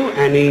you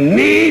and he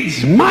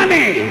needs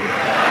money.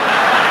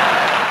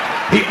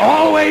 He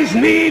always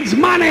needs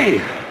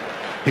money.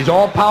 He's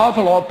all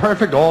powerful, all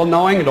perfect, all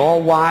knowing, and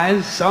all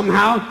wise.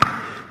 Somehow,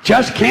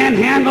 just can't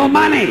handle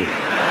money.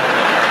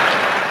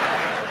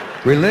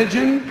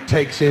 Religion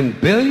takes in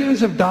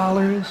billions of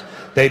dollars.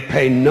 They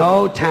pay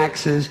no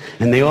taxes,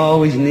 and they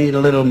always need a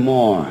little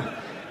more.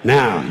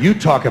 Now, you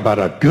talk about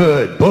a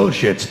good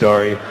bullshit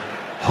story.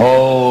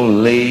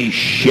 Holy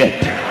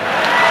shit.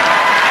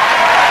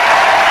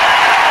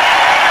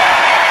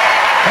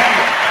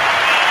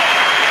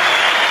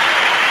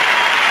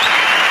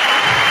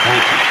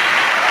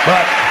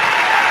 But,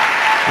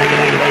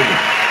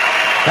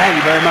 thank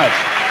you very much.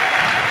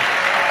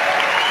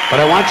 But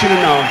I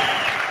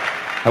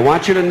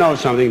want you to know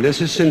something.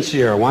 This is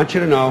sincere. I want you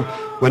to know,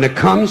 when it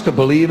comes to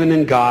believing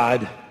in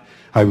God,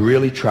 I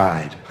really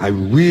tried. I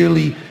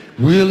really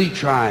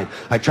tried.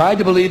 I tried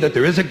to believe that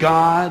there is a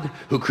God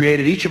who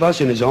created each of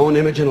us in his own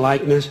image and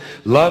likeness,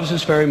 loves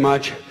us very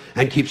much,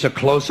 and keeps a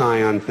close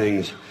eye on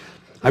things.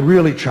 I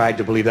really tried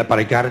to believe that, but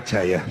I got to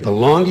tell you, the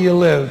longer you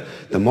live,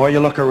 the more you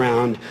look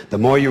around, the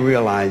more you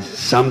realize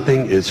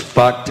something is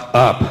fucked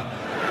up.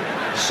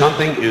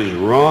 Something is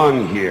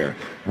wrong here.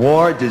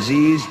 War,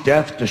 disease,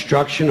 death,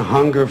 destruction,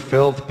 hunger,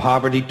 filth,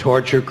 poverty,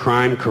 torture,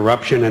 crime,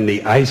 corruption, and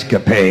the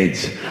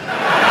ice-capades.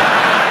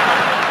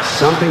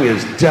 Something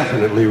is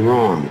definitely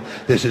wrong.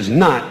 This is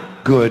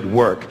not good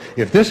work.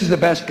 If this is the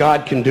best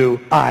God can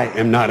do, I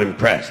am not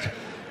impressed.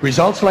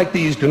 Results like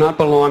these do not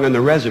belong on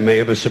the resume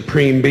of a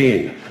supreme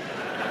being.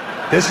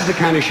 This is the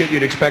kind of shit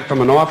you'd expect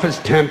from an office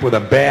temp with a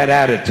bad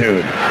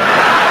attitude.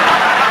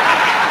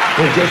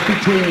 And just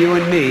between you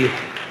and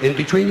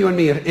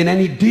me, in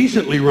any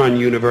decently run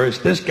universe,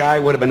 this guy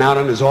would have been out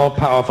on his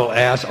all-powerful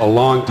ass a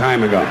long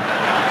time ago.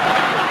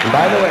 And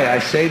by the way, I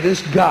say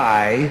this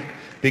guy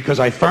because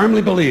I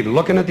firmly believe,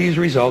 looking at these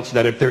results,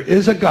 that if there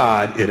is a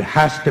God, it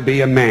has to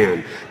be a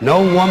man.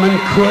 No woman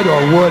could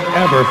or would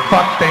ever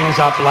fuck things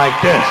up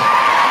like this.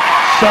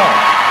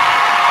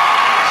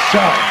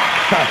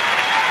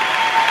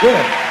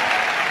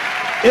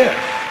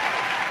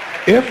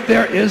 If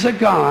there is a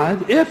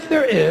God, if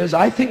there is,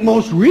 I think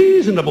most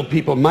reasonable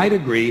people might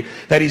agree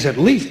that he's at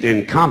least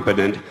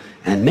incompetent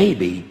and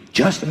maybe,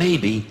 just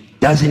maybe,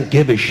 doesn't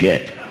give a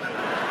shit.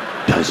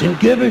 Doesn't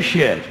give a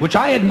shit, which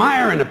I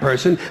admire in a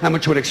person and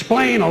which would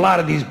explain a lot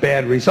of these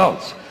bad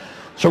results.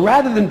 So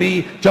rather than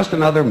be just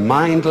another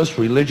mindless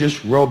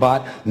religious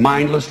robot,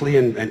 mindlessly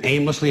and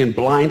aimlessly and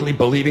blindly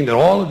believing that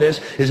all of this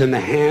is in the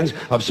hands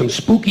of some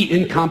spooky,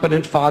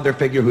 incompetent father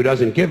figure who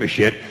doesn't give a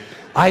shit,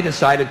 I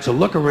decided to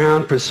look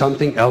around for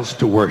something else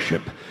to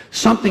worship,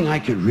 something I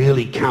could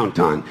really count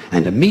on.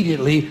 And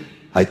immediately,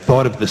 I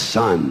thought of the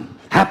sun.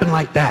 Happened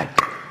like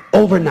that.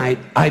 Overnight,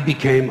 I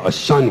became a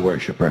sun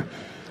worshiper.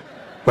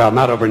 Well,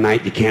 not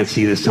overnight. You can't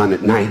see the sun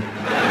at night.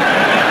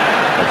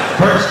 But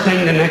first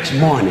thing the next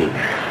morning,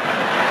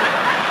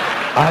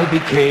 I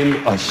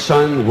became a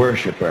sun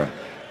worshiper.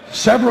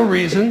 Several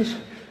reasons.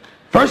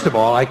 First of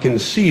all, I can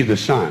see the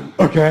sun,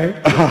 okay?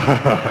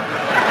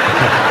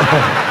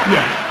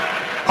 Yeah.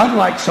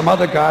 Unlike some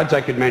other gods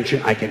I could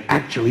mention, I can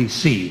actually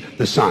see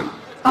the sun.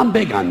 I'm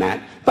big on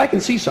that. If I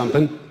can see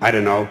something, I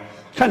don't know,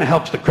 kind of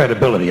helps the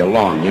credibility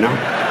along, you know?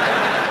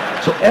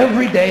 So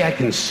every day I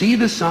can see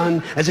the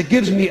sun as it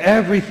gives me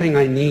everything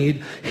I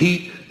need: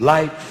 heat,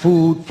 light,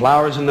 food,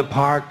 flowers in the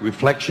park,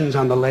 reflections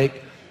on the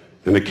lake,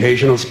 an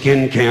occasional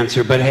skin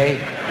cancer, but hey,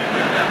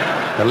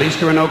 at least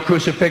there are no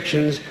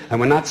crucifixions, and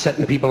we're not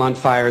setting people on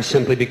fire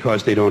simply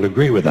because they don't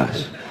agree with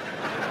us.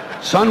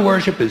 Sun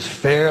worship is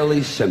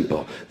fairly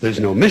simple. There's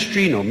no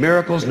mystery, no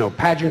miracles, no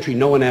pageantry,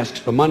 no one asks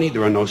for money,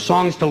 there are no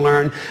songs to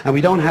learn, and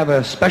we don't have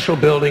a special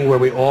building where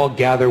we all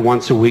gather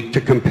once a week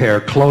to compare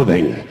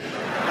clothing.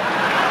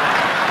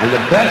 And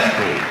the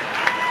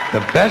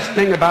best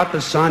thing about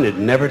the sun, it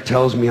never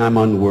tells me I'm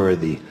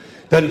unworthy.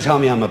 Doesn't tell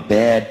me I'm a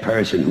bad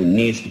person who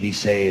needs to be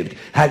saved.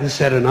 Hadn't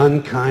said an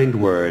unkind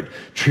word.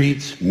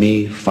 Treats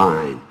me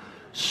fine.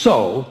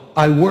 So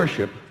I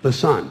worship the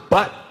sun.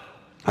 But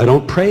I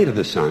don't pray to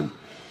the sun.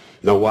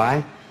 Know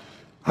why?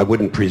 I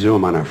wouldn't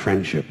presume on our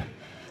friendship.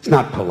 It's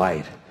not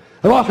polite.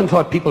 I've often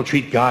thought people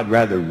treat God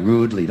rather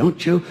rudely,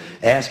 don't you?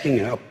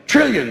 Asking,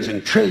 trillions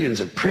and trillions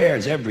of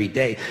prayers every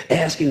day,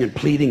 asking and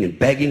pleading and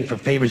begging for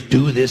favors.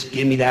 Do this,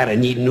 give me that, I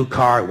need a new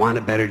car, I want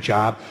a better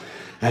job.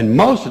 And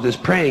most of this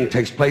praying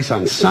takes place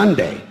on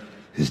Sunday,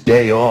 his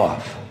day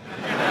off.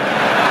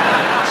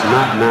 It's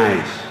not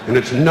nice, and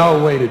it's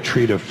no way to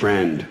treat a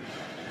friend.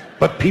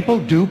 But people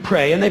do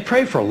pray, and they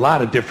pray for a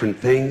lot of different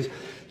things.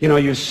 You know,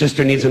 your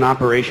sister needs an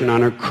operation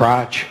on her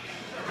crotch.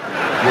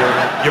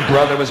 Your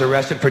brother was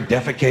arrested for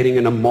defecating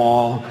in a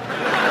mall.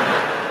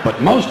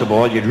 But most of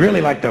all, you'd really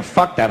like to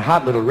fuck that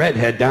hot little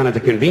redhead down at the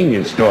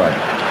convenience store.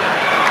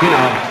 You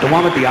know, the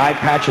one with the eye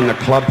patch and the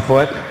club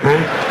foot, huh?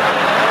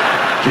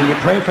 Can you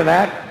pray for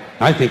that?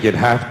 I think you'd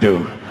have to.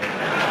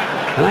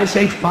 And I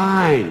say,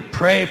 fine,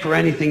 pray for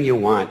anything you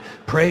want.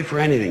 Pray for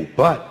anything.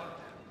 But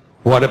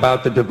what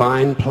about the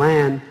divine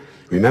plan?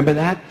 Remember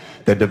that?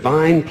 The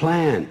divine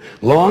plan.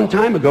 Long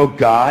time ago,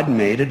 God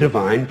made a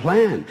divine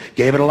plan.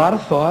 Gave it a lot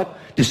of thought,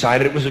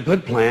 decided it was a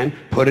good plan,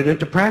 put it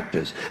into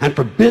practice. And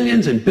for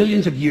billions and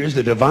billions of years,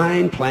 the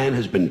divine plan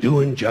has been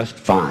doing just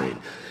fine.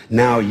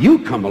 Now you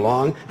come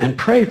along and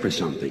pray for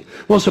something.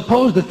 Well,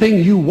 suppose the thing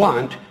you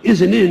want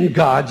isn't in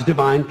God's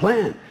divine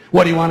plan.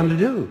 What do you want him to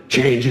do?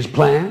 Change his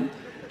plan?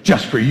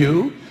 Just for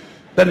you?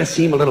 Doesn't it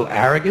seem a little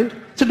arrogant?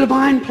 It's a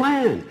divine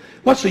plan.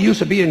 What's the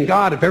use of being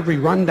God if every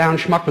rundown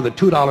schmuck with a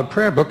 $2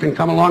 prayer book can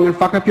come along and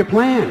fuck up your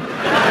plan?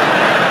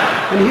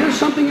 And here's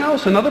something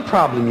else, another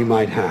problem you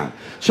might have.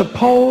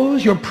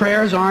 Suppose your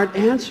prayers aren't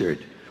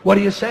answered. What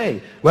do you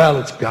say? Well,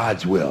 it's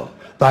God's will.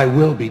 Thy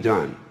will be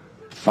done.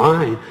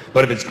 Fine,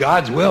 but if it's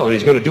God's will and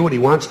he's going to do what he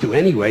wants to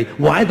anyway,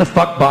 why the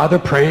fuck bother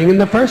praying in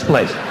the first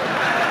place?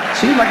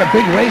 Seems like a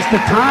big waste of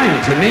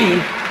time to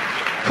me.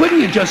 Couldn't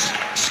you just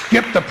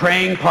skip the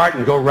praying part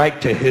and go right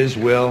to his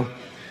will?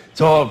 It's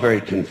all very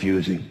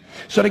confusing.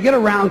 So to get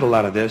around a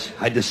lot of this,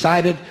 I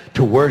decided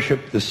to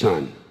worship the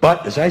sun.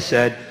 But, as I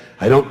said,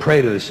 I don't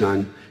pray to the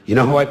sun. You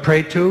know who I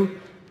pray to?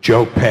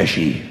 Joe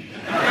Pesci.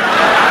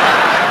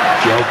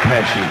 Joe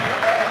Pesci.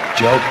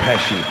 Joe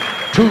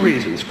Pesci. Two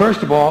reasons.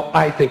 First of all,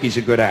 I think he's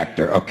a good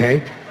actor,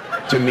 okay?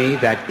 To me,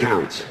 that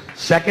counts.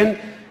 Second,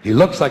 he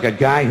looks like a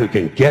guy who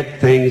can get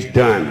things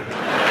done.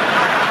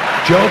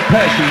 Joe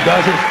Pesci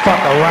doesn't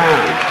fuck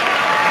around.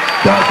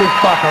 Doesn't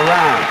fuck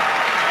around.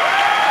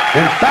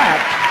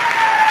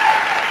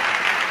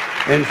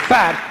 In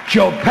fact,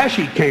 Joe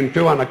Pesci came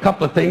through on a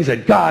couple of things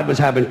that God was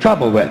having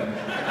trouble with.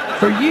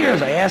 For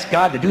years, I asked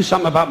God to do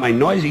something about my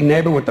noisy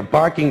neighbor with the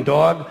barking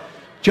dog.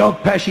 Joe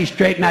Pesci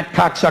straightened that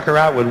cocksucker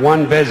out with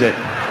one visit.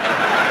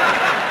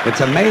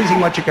 It's amazing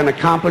what you can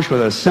accomplish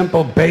with a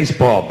simple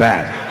baseball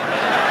bat.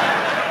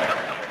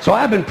 So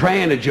I've been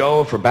praying to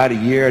Joe for about a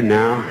year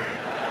now,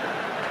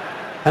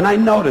 and I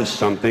noticed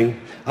something.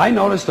 I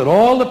noticed that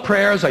all the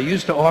prayers I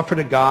used to offer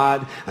to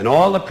God and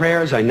all the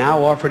prayers I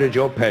now offer to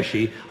Joe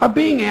Pesci are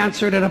being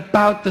answered at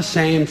about the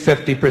same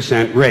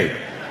 50% rate.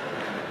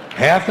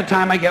 Half the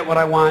time I get what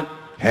I want,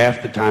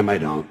 half the time I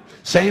don't.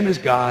 Same as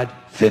God,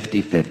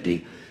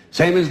 50-50.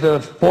 Same as the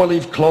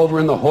four-leaf clover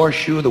and the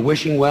horseshoe, the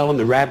wishing well and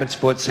the rabbit's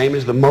foot. Same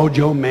as the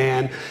mojo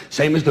man.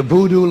 Same as the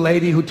voodoo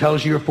lady who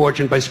tells you your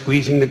fortune by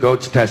squeezing the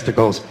goat's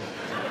testicles.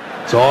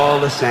 It's all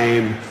the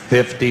same,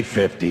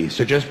 50-50.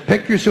 So just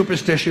pick your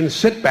superstition,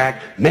 sit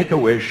back, make a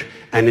wish,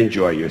 and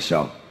enjoy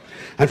yourself.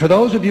 And for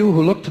those of you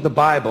who look to the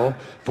Bible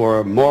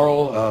for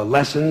moral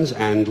lessons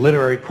and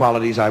literary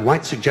qualities, I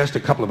might suggest a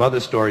couple of other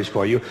stories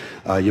for you.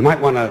 You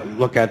might want to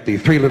look at The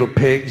Three Little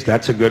Pigs.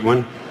 That's a good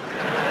one.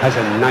 Has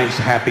a nice,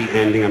 happy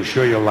ending. I'm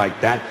sure you'll like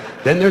that.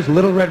 Then there's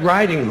Little Red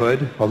Riding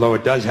Hood, although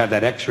it does have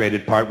that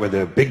X-rated part where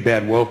the big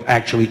bad wolf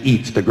actually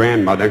eats the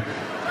grandmother,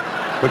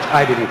 which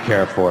I didn't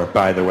care for,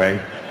 by the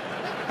way.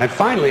 And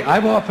finally,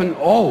 I've often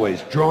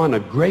always drawn a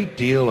great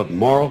deal of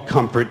moral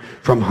comfort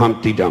from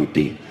Humpty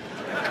Dumpty.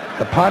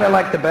 The part I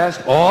like the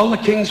best, all the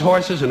king's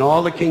horses and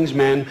all the king's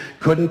men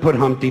couldn't put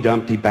Humpty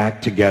Dumpty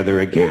back together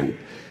again.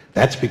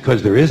 That's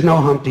because there is no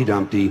Humpty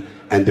Dumpty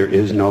and there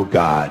is no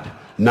God.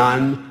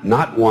 None,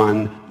 not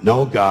one,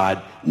 no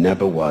God,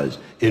 never was.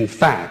 In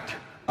fact,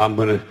 I'm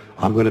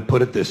gonna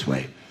put it this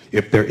way.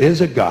 If there is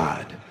a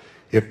God,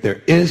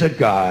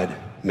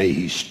 may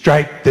he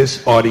strike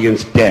this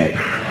audience dead.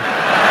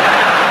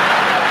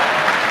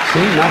 See,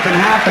 nothing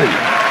happened.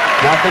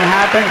 Nothing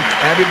happened.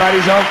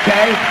 Everybody's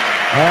okay.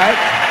 All right?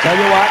 Tell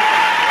you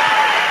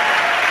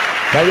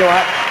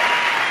what.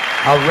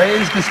 I'll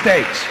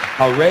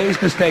raise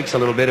the stakes a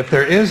little bit. If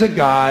there is a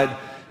God,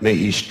 may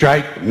he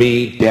strike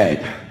me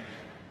dead.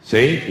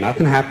 See?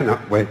 Nothing happened. Oh,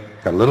 wait.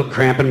 Got a little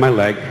cramp in my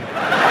leg.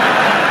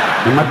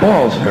 And my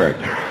balls hurt.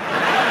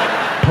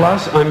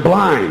 Plus, I'm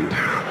blind.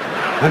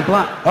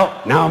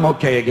 Oh, now I'm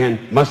okay again.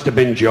 Must have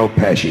been Joe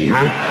Pesci,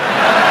 huh?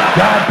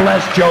 God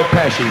bless Joe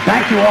Pesci.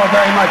 Thank you all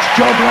very much.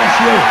 Joe bless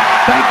you.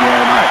 Thank you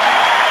very much.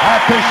 I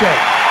appreciate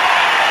it.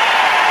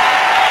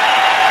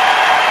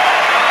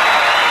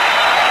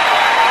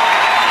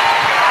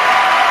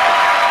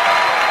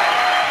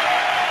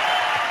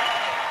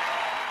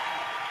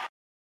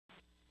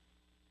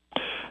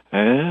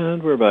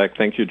 And we're back.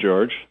 Thank you,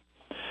 George.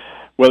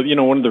 Well, you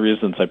know, one of the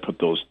reasons I put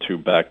those two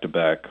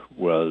back-to-back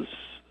was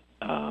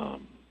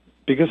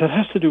because it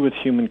has to do with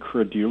human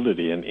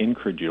credulity and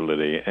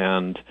incredulity.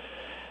 And,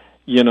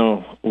 you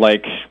know,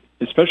 like,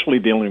 especially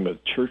dealing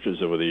with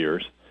churches over the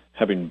years,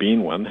 having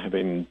been one,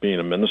 having been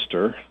a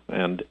minister,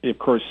 and, of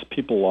course,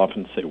 people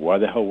often say, why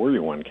the hell were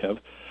you one, Kev?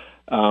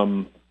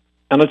 And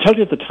I'll tell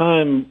you, at the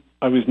time,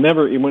 I was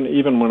never,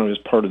 even when I was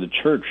part of the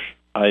church,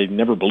 I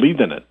never believed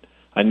in it.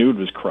 I knew it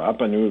was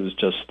crap. I knew it was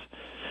just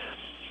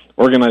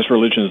organized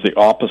religion is the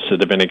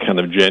opposite of any kind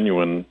of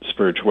genuine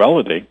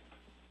spirituality.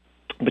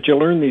 But you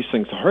learn these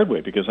things the hard way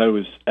because I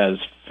was as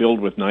filled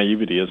with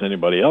naivety as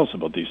anybody else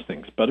about these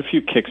things. But a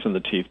few kicks in the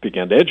teeth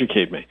began to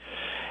educate me.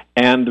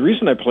 And the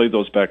reason I played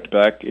those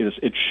back-to-back is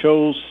it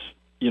shows,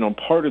 you know,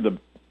 part of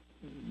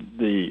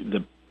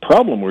the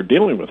problem we're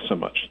dealing with so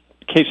much.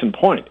 Case in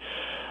point,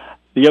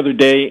 the other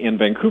day in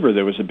Vancouver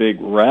there was a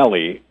big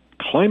rally,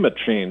 climate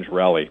change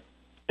rally.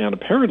 And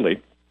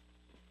apparently,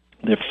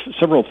 there are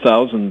several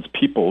thousand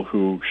people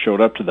who showed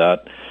up to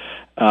that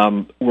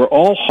were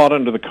all hot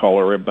under the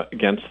collar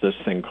against this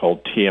thing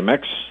called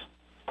TMX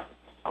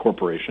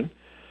Corporation.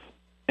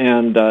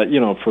 And,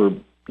 you know, for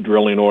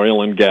drilling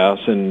oil and gas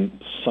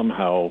and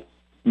somehow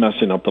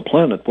messing up the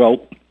planet.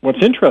 Well,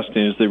 what's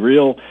interesting is the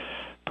real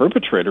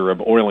perpetrator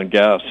of oil and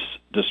gas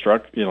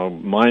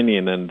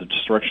mining and the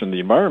destruction of the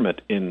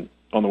environment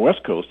on the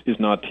West Coast is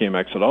not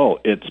TMX at all.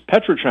 It's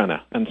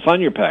PetroChina and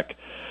Sinopec.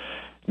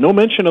 No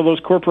mention of those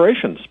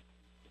corporations.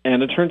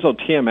 And it turns out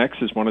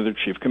TMX is one of their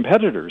chief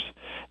competitors.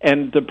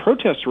 And the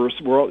protesters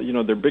were all, you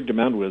know, their big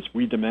demand was,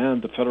 we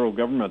demand the federal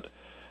government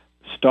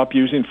stop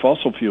using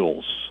fossil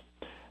fuels.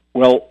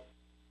 Well,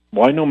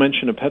 why no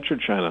mention of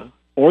PetroChina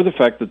or the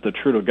fact that the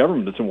Trudeau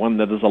government is the one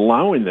that is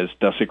allowing this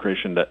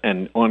desecration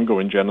and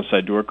ongoing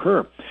genocide to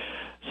occur?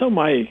 So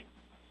my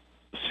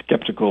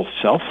skeptical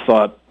self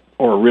thought,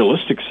 or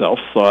realistic self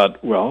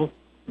thought, well,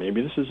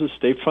 maybe this is a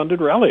state-funded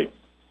rally.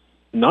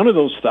 None of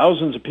those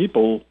thousands of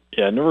people,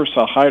 I never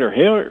saw hide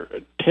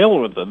or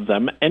tail with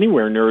them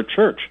anywhere near a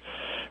church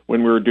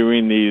when we were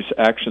doing these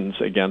actions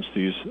against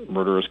these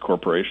murderous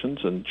corporations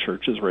and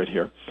churches right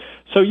here.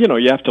 So, you know,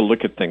 you have to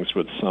look at things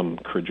with some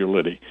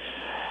credulity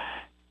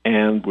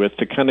and with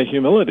the kind of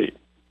humility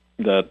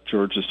that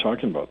George is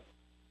talking about.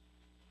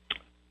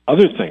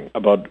 Other thing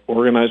about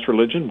organized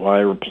religion,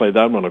 why I play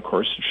that one, of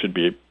course, it should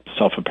be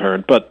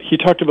self-apparent, but he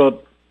talked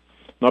about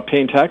not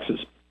paying taxes.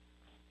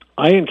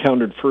 I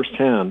encountered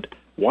firsthand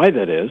why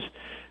that is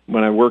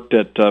when I worked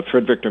at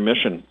Fred Victor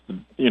Mission, the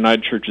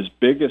United Church's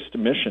biggest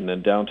mission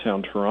in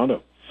downtown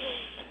Toronto.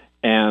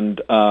 And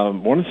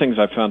one of the things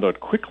I found out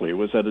quickly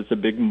was that it's a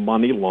big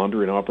money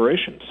laundering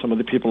operation. Some of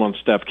the people on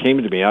staff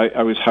came to me.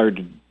 I was hired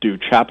to do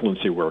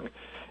chaplaincy work.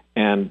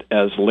 And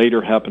as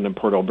later happened in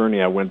Port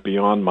Alberni, I went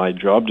beyond my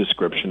job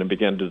description and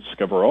began to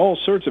discover all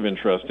sorts of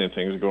interesting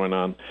things going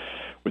on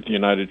with the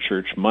United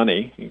Church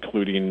money,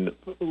 including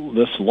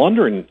this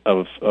laundering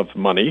of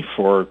money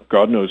for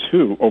God knows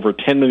who. Over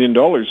 $10 million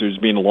is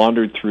being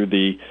laundered through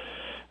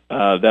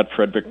that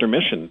Fred Victor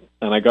Mission.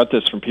 And I got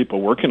this from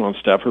people working on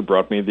staff who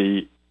brought me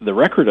the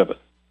record of it,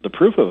 the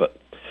proof of it.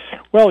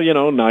 Well,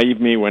 naive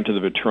me went to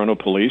the Toronto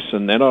police,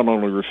 and they not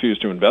only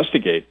refused to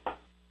investigate,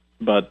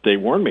 but they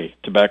warned me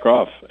to back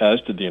off,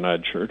 as did the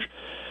United Church.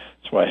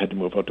 That's why I had to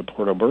move out to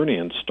Port Alberni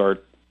and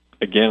start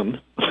again.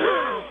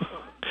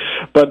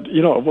 But,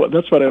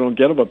 that's what I don't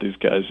get about these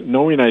guys.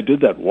 Knowing I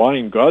did that, why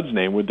in God's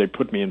name would they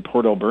put me in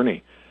Port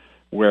Alberni,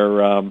 where,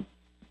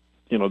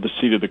 the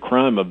seat of the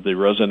crime of the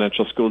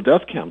residential school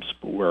death camps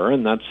were,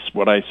 and that's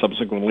what I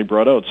subsequently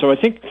brought out. So I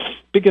think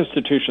big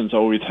institutions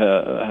always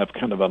have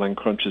kind of an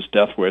unconscious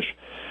death wish.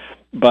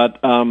 But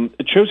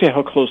it shows you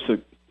how close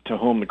to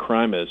home the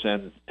crime is.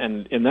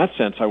 And in that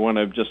sense, I want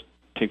to just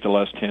take the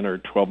last 10 or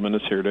 12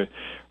 minutes here to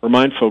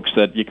remind folks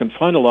that you can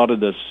find a lot of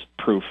this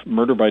proof,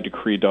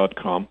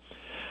 murderbydecree.com.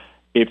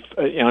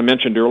 I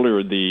mentioned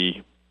earlier the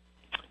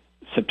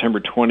September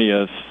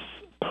 20th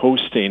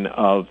posting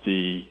of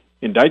the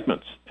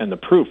indictments and the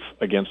proof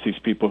against these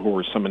people who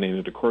were summoning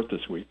into court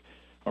this week,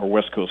 our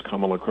West Coast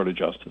Common Law Court of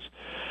Justice.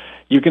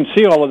 You can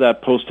see all of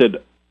that posted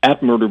at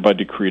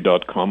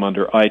murderbydecree.com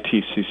under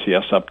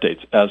ITCCS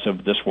updates. As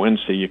of this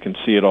Wednesday, you can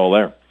see it all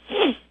there.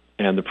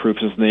 And the proof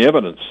is in the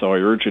evidence, so I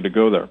urge you to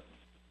go there.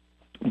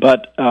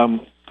 But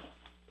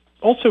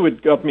also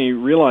it got me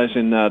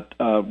realizing that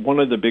one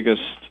of the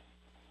biggest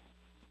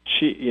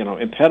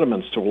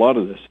impediments to a lot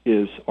of this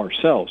is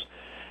ourselves.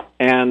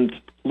 And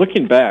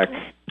looking back,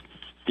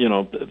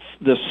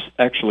 this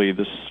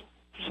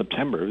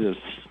September is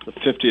the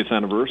 50th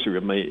anniversary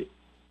of me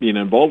being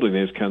involved in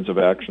these kinds of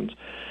actions.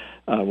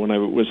 When I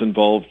was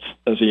involved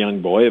as a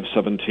young boy of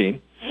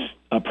 17,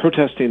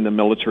 protesting the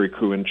military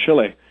coup in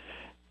Chile.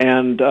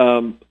 And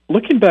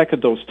looking back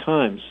at those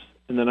times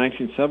in the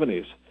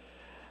 1970s,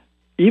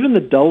 even the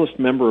dullest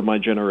member of my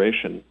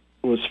generation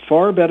was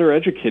far better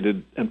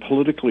educated and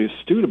politically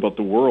astute about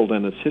the world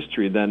and its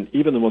history than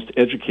even the most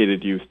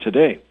educated youth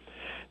today.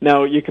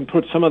 Now, you can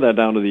put some of that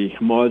down to the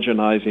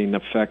homogenizing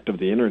effect of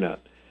the Internet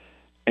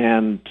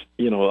and,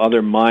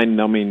 other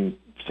mind-numbing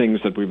things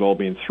that we've all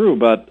been through.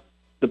 But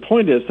the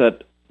point is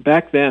that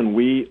back then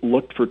we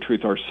looked for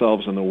truth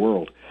ourselves in the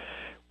world.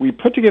 We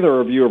put together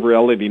our view of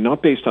reality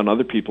not based on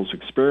other people's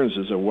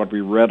experiences or what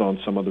we read on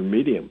some other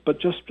medium,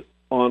 but just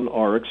on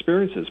our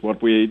experiences,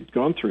 what we had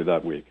gone through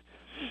that week.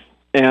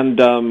 And,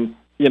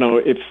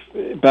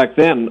 if back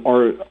then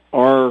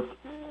our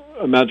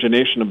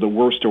imagination of the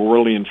worst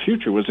Orwellian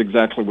future was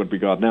exactly what we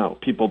got now.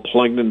 People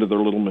plugged into their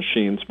little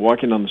machines,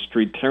 walking on the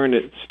street,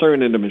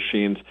 staring into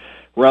machines,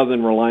 rather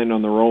than relying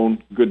on their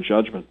own good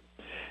judgment.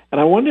 And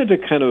I wanted to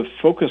kind of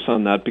focus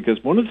on that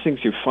because one of the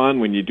things you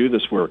find when you do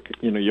this work,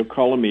 you'll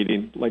call a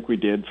meeting like we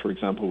did, for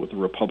example, with the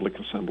Republic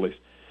Assemblies.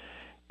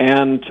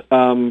 And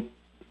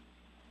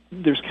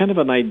there's kind of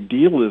an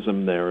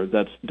idealism there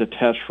that's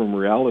detached from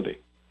reality.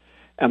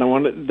 And I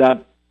wanted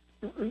that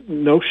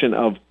notion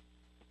of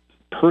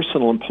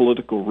personal and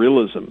political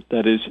realism,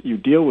 that is, you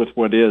deal with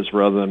what is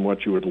rather than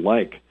what you would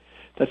like,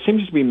 that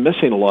seems to be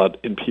missing a lot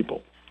in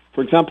people.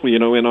 For example,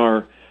 in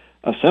our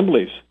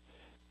assemblies,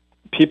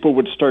 people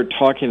would start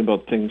talking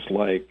about things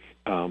like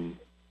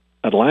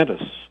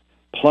Atlantis,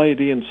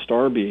 Pleiadian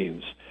star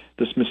beings,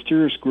 this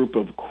mysterious group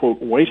of,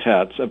 quote, white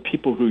hats of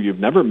people who you've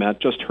never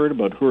met, just heard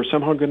about, who are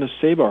somehow going to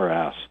save our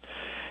ass.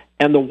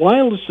 And the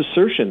wildest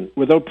assertion,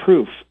 without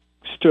proof,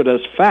 stood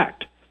as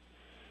fact,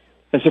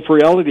 as if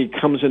reality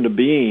comes into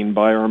being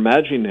by our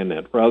imagining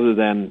it rather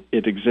than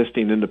it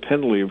existing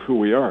independently of who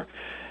we are.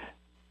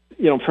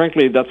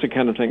 Frankly, that's the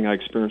kind of thing I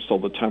experienced all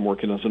the time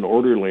working as an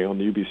orderly on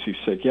the UBC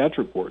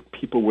psychiatric ward.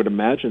 People would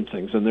imagine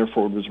things, and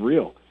therefore it was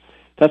real.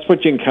 That's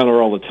what you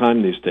encounter all the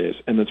time these days,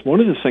 and it's one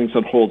of the things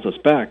that holds us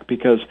back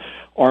because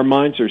our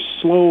minds are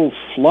so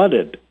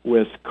flooded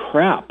with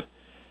crap,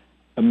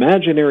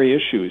 imaginary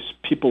issues,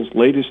 people's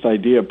latest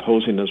idea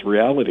posing as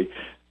reality.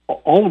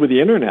 All over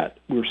the Internet,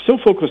 we're so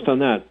focused on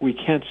that, we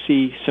can't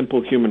see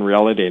simple human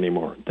reality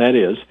anymore. That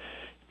is,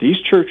 these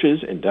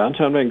churches in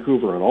downtown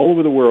Vancouver and all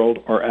over the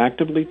world are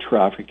actively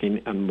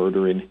trafficking and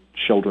murdering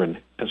children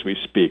as we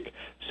speak.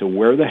 So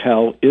where the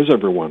hell is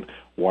everyone?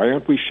 Why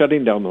aren't we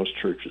shutting down those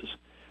churches?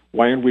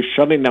 Why aren't we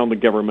shutting down the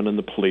government and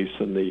the police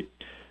and the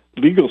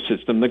legal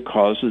system that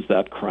causes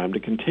that crime to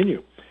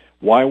continue?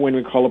 Why, when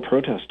we call a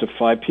protest, do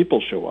 5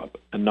 people show up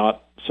and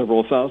not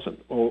several thousand?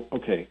 Oh,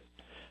 okay.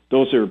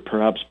 Those are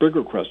perhaps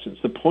bigger questions.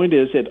 The point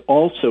is, it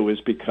also is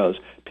because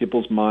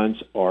people's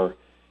minds are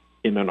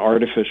in an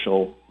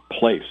artificial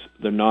place.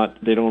 They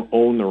don't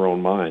own their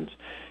own minds.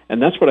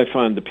 And that's what I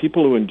find. The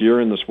people who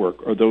endure in this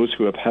work are those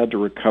who have had to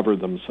recover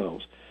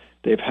themselves.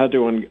 They've had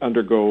to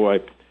undergo a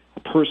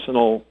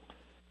personal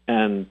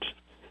and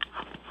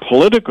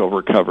political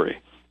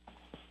recovery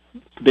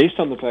based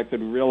on the fact that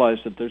we realize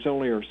that there's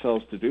only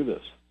ourselves to do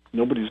this.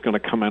 Nobody's going to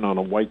come in on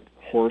a white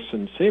horse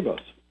and save us.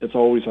 It's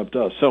always up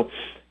to us. So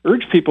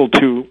urge people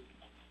to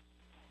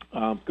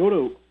go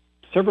to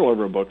several of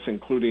our books,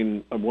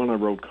 including one I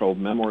wrote called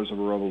Memoirs of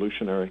a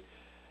Revolutionary.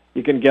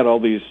 You can get all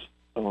these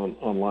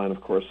online, of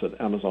course, at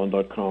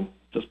Amazon.com.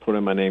 Just put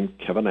in my name,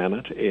 Kevin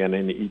Annett,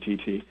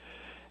 Annett.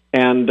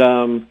 And,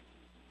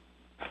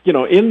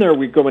 in there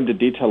we go into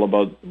detail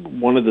about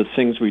one of the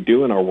things we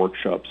do in our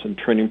workshops and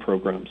training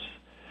programs.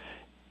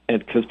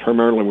 Because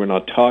primarily we're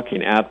not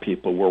talking at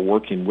people, we're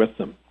working with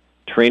them,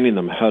 training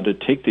them how to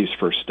take these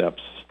first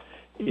steps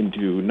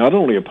into not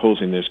only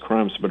opposing these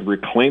crimes, but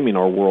reclaiming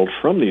our world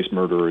from these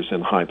murderers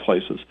in high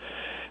places.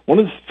 One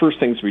of the first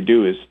things we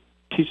do is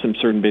teach them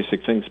certain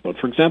basic things about,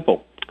 for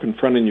example,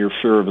 confronting your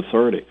fear of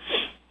authority.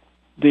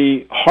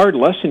 The hard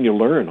lesson you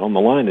learn on the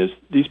line is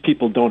these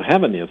people don't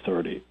have any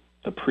authority.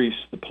 The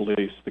priests, the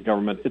police, the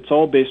government, it's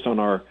all based on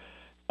our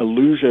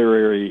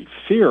illusory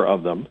fear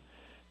of them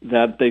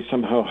that they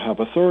somehow have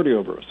authority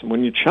over us. And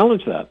when you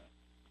challenge that,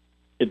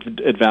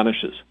 it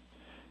vanishes.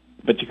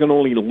 But you can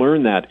only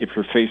learn that if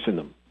you're facing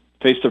them,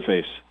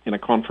 face-to-face, in a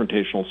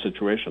confrontational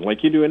situation,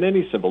 like you do in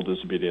any civil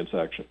disobedience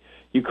action.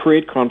 You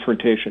create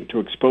confrontation to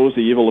expose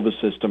the evil of a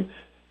system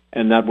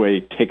and that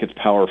way take its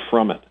power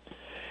from it.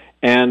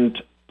 And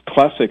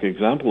classic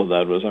example of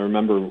that was, I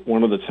remember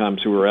one of the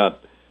times we were at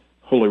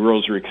Holy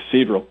Rosary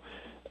Cathedral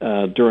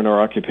during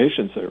our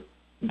occupations there.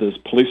 This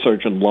police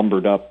sergeant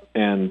lumbered up,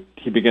 and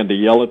he began to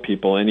yell at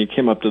people, and he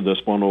came up to this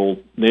one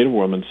old Native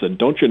woman and said,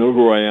 "Don't you know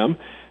who I am?"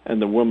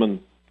 And the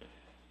woman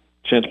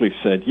gently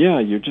said, "Yeah,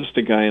 you're just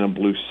a guy in a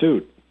blue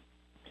suit."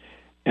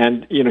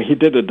 And, he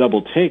did a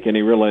double take, and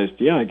he realized,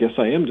 yeah, I guess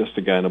I am just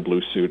a guy in a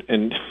blue suit.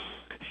 And,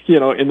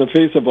 in the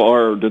face of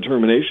our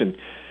determination,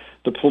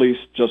 the police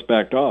just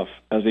backed off,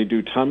 as they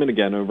do time and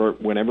again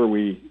whenever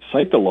we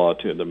cite the law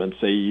to them and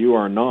say, you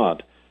are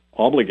not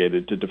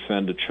obligated to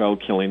defend a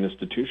child-killing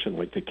institution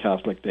like the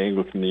Catholic, the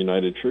Anglican, the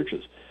United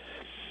Churches.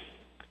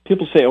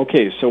 People say,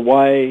 okay, so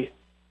why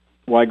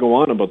go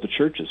on about the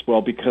churches?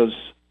 Well, because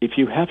if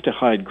you have to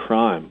hide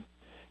crime,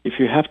 if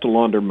you have to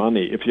launder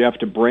money, if you have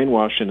to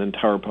brainwash an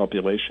entire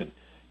population,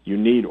 you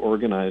need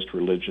organized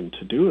religion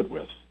to do it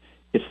with.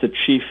 It's the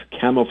chief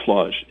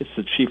camouflage. It's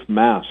the chief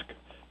mask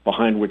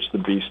behind which the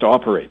beast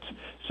operates.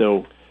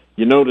 So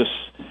you notice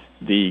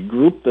the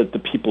group that the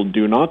people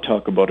do not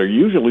talk about are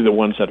usually the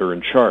ones that are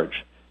in charge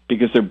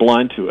because they're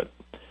blind to it.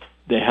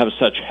 They have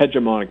such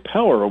hegemonic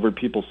power over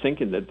people's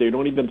thinking that they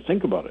don't even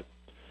think about it.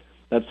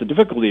 That's the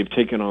difficulty of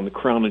taking on the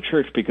crown and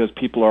church because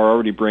people are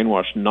already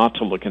brainwashed not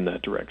to look in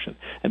that direction.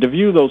 And to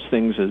view those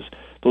things as,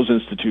 those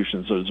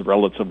institutions as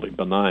relatively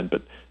benign.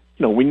 But,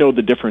 we know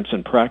the difference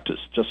in practice.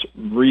 Just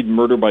read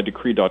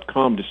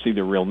murderbydecree.com to see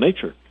the real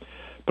nature.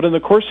 But in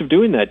the course of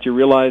doing that, you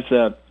realize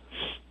that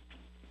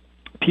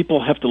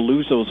people have to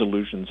lose those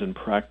illusions in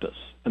practice.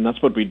 And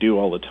that's what we do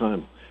all the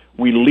time.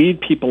 We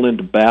lead people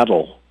into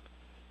battle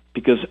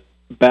because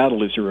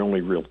battle is your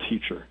only real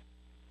teacher.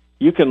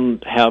 You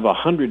can have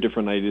 100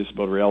 different ideas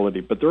about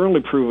reality, but they're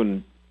only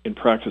proven in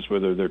practice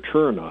whether they're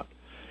true or not.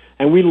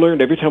 And we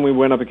learned every time we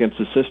went up against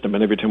the system,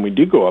 and every time we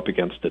do go up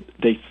against it,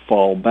 they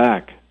fall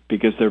back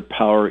because their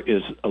power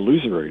is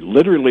illusory,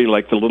 literally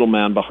like the little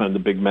man behind the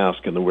big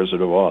mask in The Wizard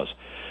of Oz.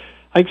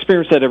 I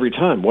experience that every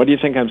time. Why do you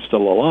think I'm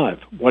still alive?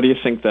 Why do you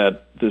think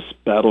that this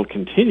battle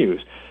continues?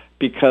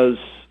 Because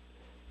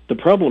the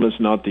problem is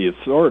not the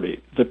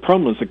authority. The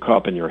problem is the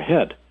cop in your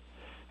head.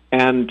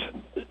 And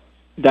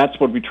that's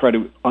what we try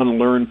to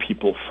unlearn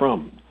people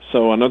from.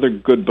 So another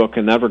good book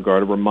in that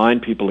regard, to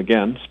remind people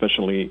again,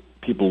 especially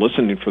people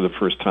listening for the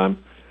first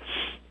time,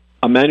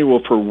 A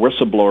Manual for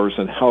Whistleblowers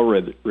and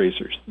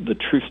Hellraisers, The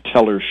Truth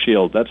Teller's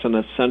Shield. That's an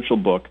essential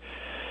book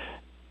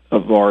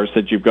of ours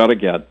that you've got to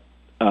get.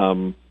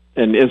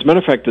 And as a matter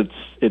of fact,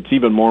 it's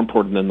even more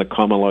important than the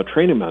Common Law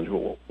Training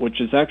Manual, which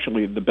is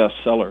actually the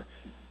bestseller.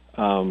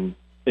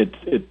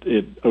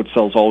 It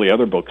outsells all the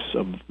other books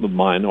of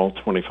mine, all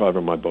 25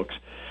 of my books.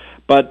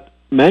 But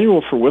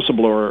Manual for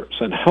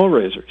Whistleblowers and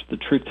Hellraisers, The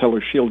Truth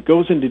Teller's Shield,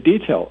 goes into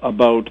detail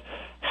about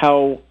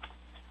how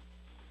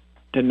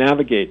to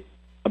navigate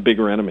a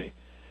bigger enemy,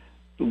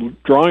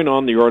 drawing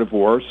on the art of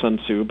war, Sun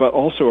Tzu, but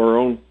also our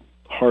own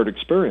hard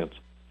experience.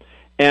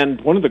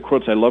 And one of the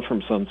quotes I love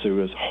from Sun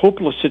Tzu is,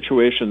 hopeless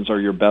situations are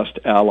your best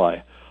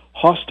ally.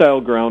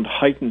 Hostile ground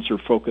heightens your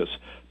focus.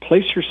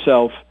 Place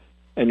yourself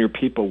and your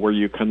people where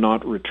you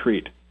cannot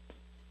retreat.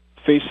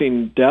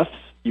 Facing death,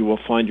 you will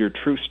find your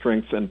true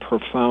strength and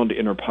profound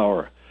inner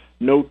power.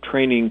 No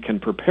training can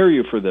prepare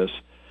you for this.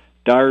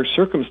 Dire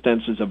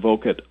circumstances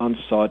evoke it,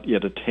 unsought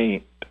yet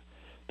attained.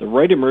 The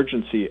right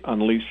emergency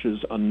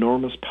unleashes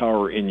enormous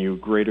power in you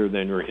greater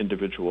than your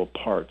individual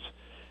parts.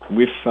 And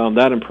we've found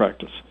that in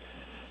practice.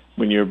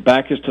 When your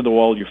back is to the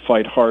wall, you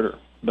fight harder.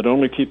 But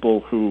only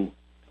people who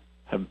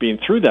have been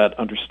through that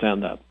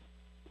understand that.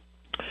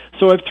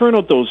 So I've thrown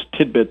out those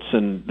tidbits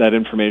and that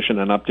information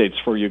and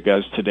updates for you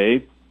guys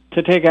today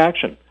to take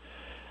action.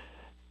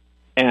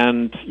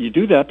 And you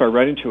do that by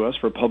writing to us,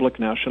 Republic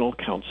National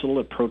Council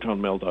at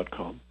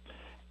protonmail.com,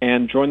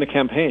 and join the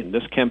campaign.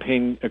 This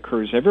campaign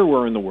occurs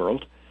everywhere in the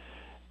world.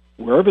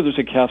 Wherever there's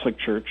a Catholic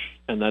church,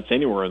 and that's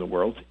anywhere in the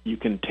world, you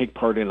can take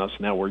part in us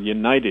now. We're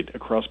united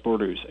across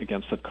borders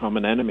against that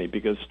common enemy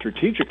because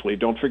strategically,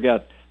 don't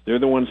forget, they're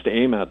the ones to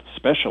aim at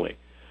especially.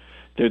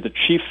 They're the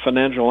chief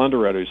financial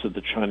underwriters of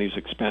the Chinese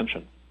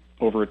expansion.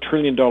 Over $1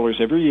 trillion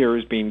every year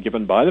is being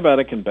given by the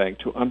Vatican Bank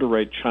to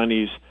underwrite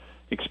Chinese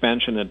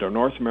expansion into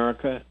North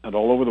America and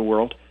all over the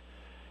world.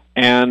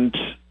 And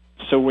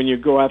so when you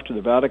go after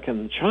the Vatican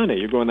and China,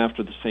 you're going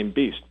after the same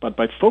beast. But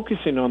by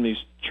focusing on these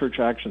church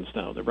actions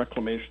now, the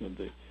reclamation of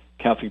the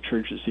Catholic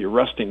churches, the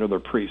arresting of their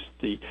priests,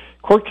 the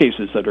court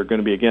cases that are going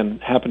to be, again,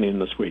 happening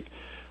this week,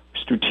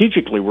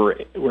 strategically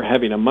we're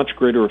having a much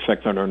greater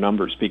effect on our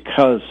numbers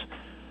because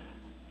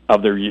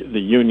of the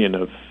union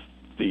of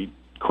the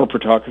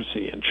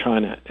corporatocracy in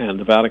China and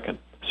the Vatican.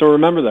 So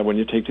remember that when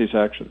you take these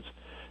actions.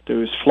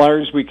 There's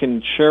flyers we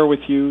can share with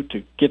you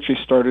to get you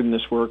started in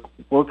this work,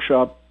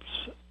 workshops,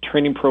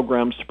 training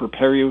programs to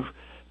prepare you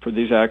for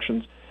these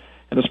actions,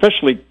 and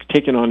especially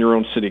taking on your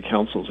own city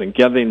councils and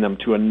getting them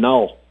to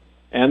annul,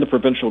 and the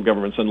provincial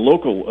governments and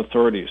local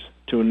authorities,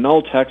 to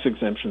annul tax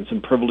exemptions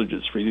and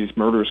privileges for these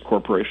murderous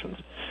corporations.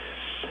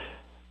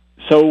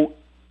 So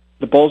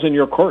the ball's in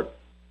your court,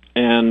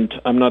 and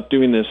I'm not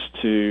doing this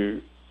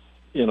to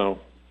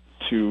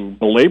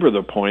belabor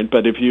the point,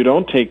 but if you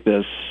don't take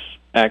this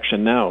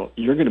action now,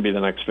 you're going to be the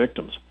next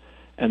victims,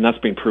 and that's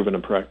been proven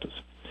in practice.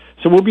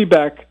 So we'll be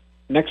back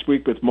next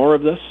week with more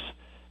of this.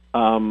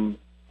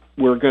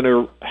 We're going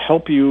to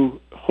help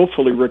you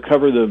hopefully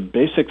recover the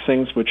basic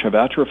things which have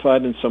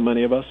atrophied in so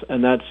many of us,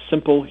 and that's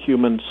simple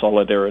human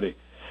solidarity.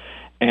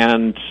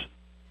 And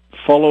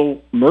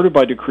follow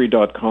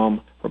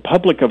murderbydecree.com,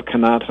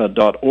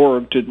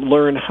 republicofcanada.org to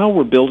learn how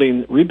we're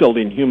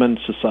rebuilding human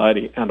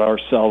society and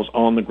ourselves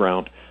on the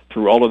ground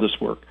through all of this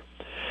work.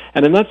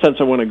 And in that sense,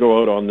 I want to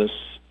go out on this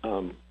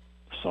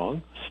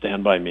song,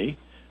 Stand By Me,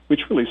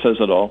 which really says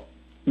it all.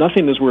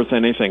 Nothing is worth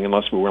anything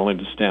unless we're willing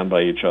to stand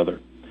by each other.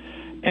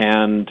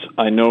 And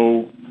I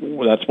know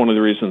that's one of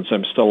the reasons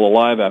I'm still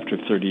alive after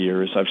 30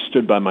 years. I've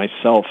stood by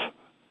myself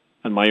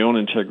and my own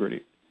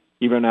integrity,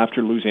 even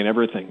after losing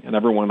everything and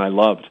everyone I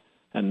loved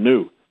and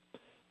knew.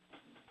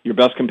 Your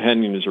best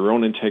companion is your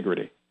own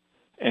integrity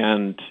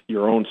and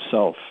your own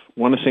self.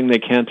 One thing they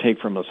can't take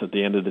from us at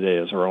the end of the day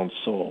is our own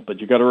soul. But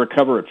you got to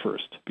recover it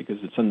first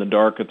because it's in the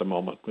dark at the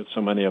moment with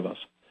so many of us.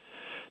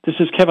 This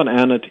is Kevin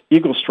Annett,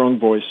 Eagle Strong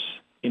Voice.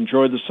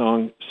 Enjoy the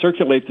song.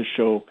 Circulate the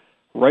show.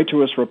 Write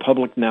to us,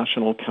 Republic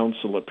National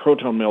Council at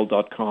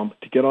protonmail.com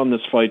to get on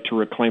this fight to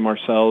reclaim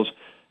ourselves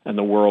and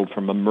the world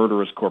from a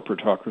murderous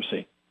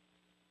corporatocracy.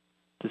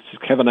 This is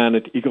Kevin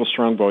Annett, Eagle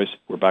Strong Voice.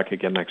 We're back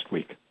again next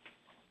week.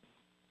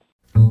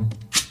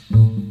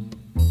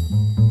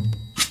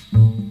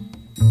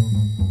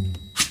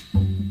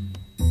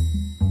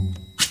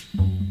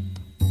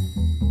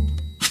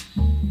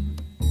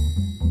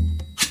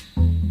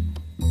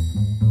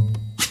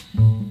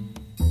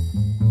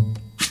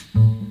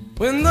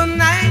 When the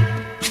night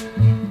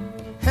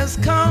has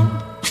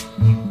come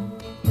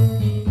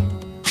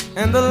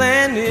and the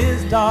land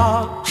is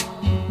dark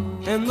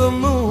and the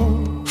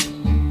moon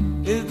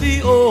is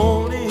the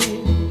only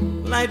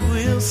light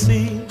we'll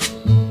see,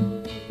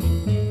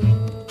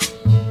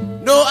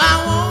 no, I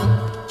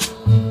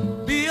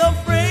won't be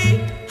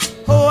afraid.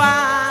 Oh,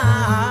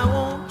 I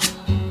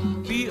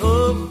won't be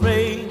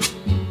afraid,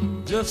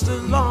 just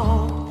as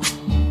long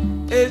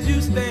as you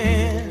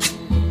stand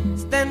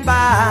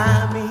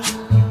by me.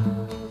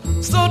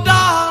 So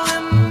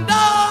darling,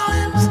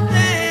 darling,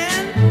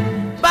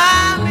 stand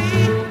by me.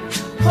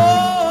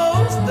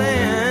 Oh,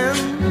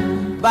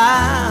 stand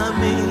by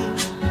me.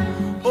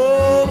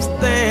 Oh,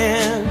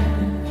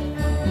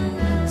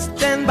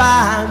 stand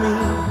by me.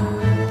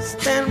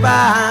 Stand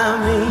by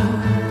me.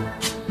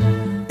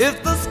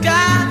 If the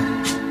sky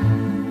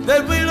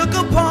that we look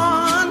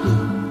upon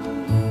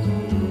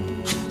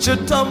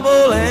should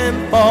tumble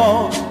and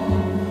fall,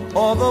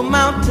 or the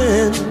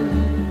mountain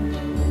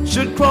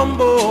should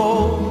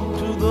crumble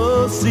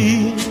the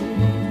sea,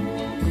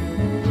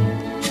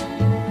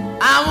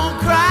 I won't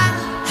cry,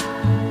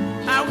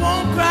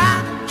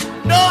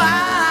 no,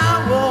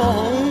 I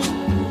won't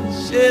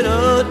shed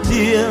a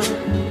tear,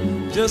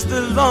 just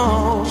as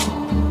long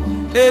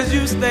as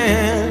you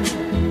stand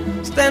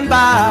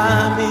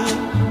by me.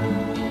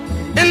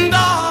 And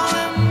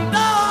darling,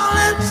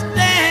 darling,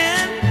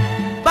 stand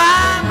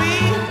by me.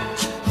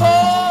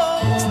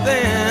 Oh,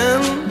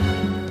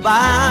 stand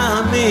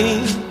by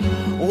me.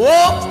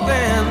 Oh,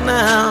 stand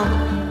now.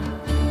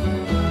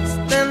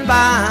 Stand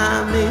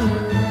by me,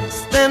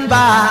 stand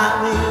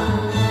by me.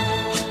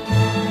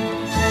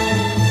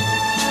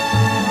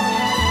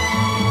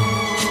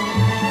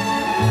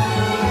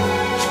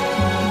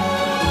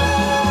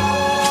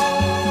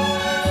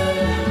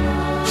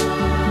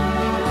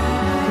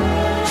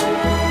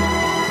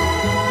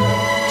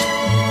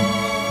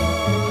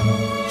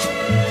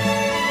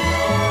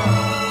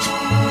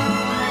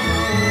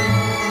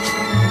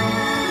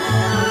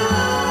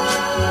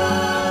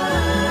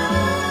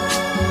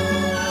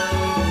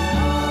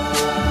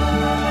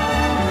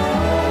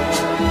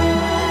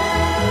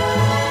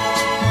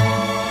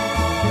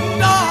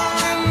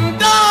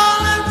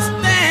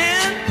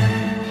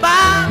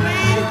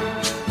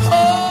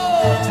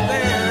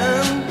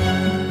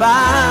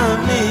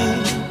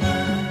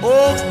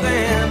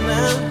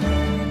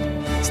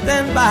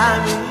 stand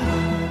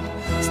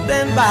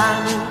by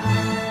me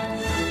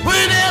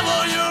whenever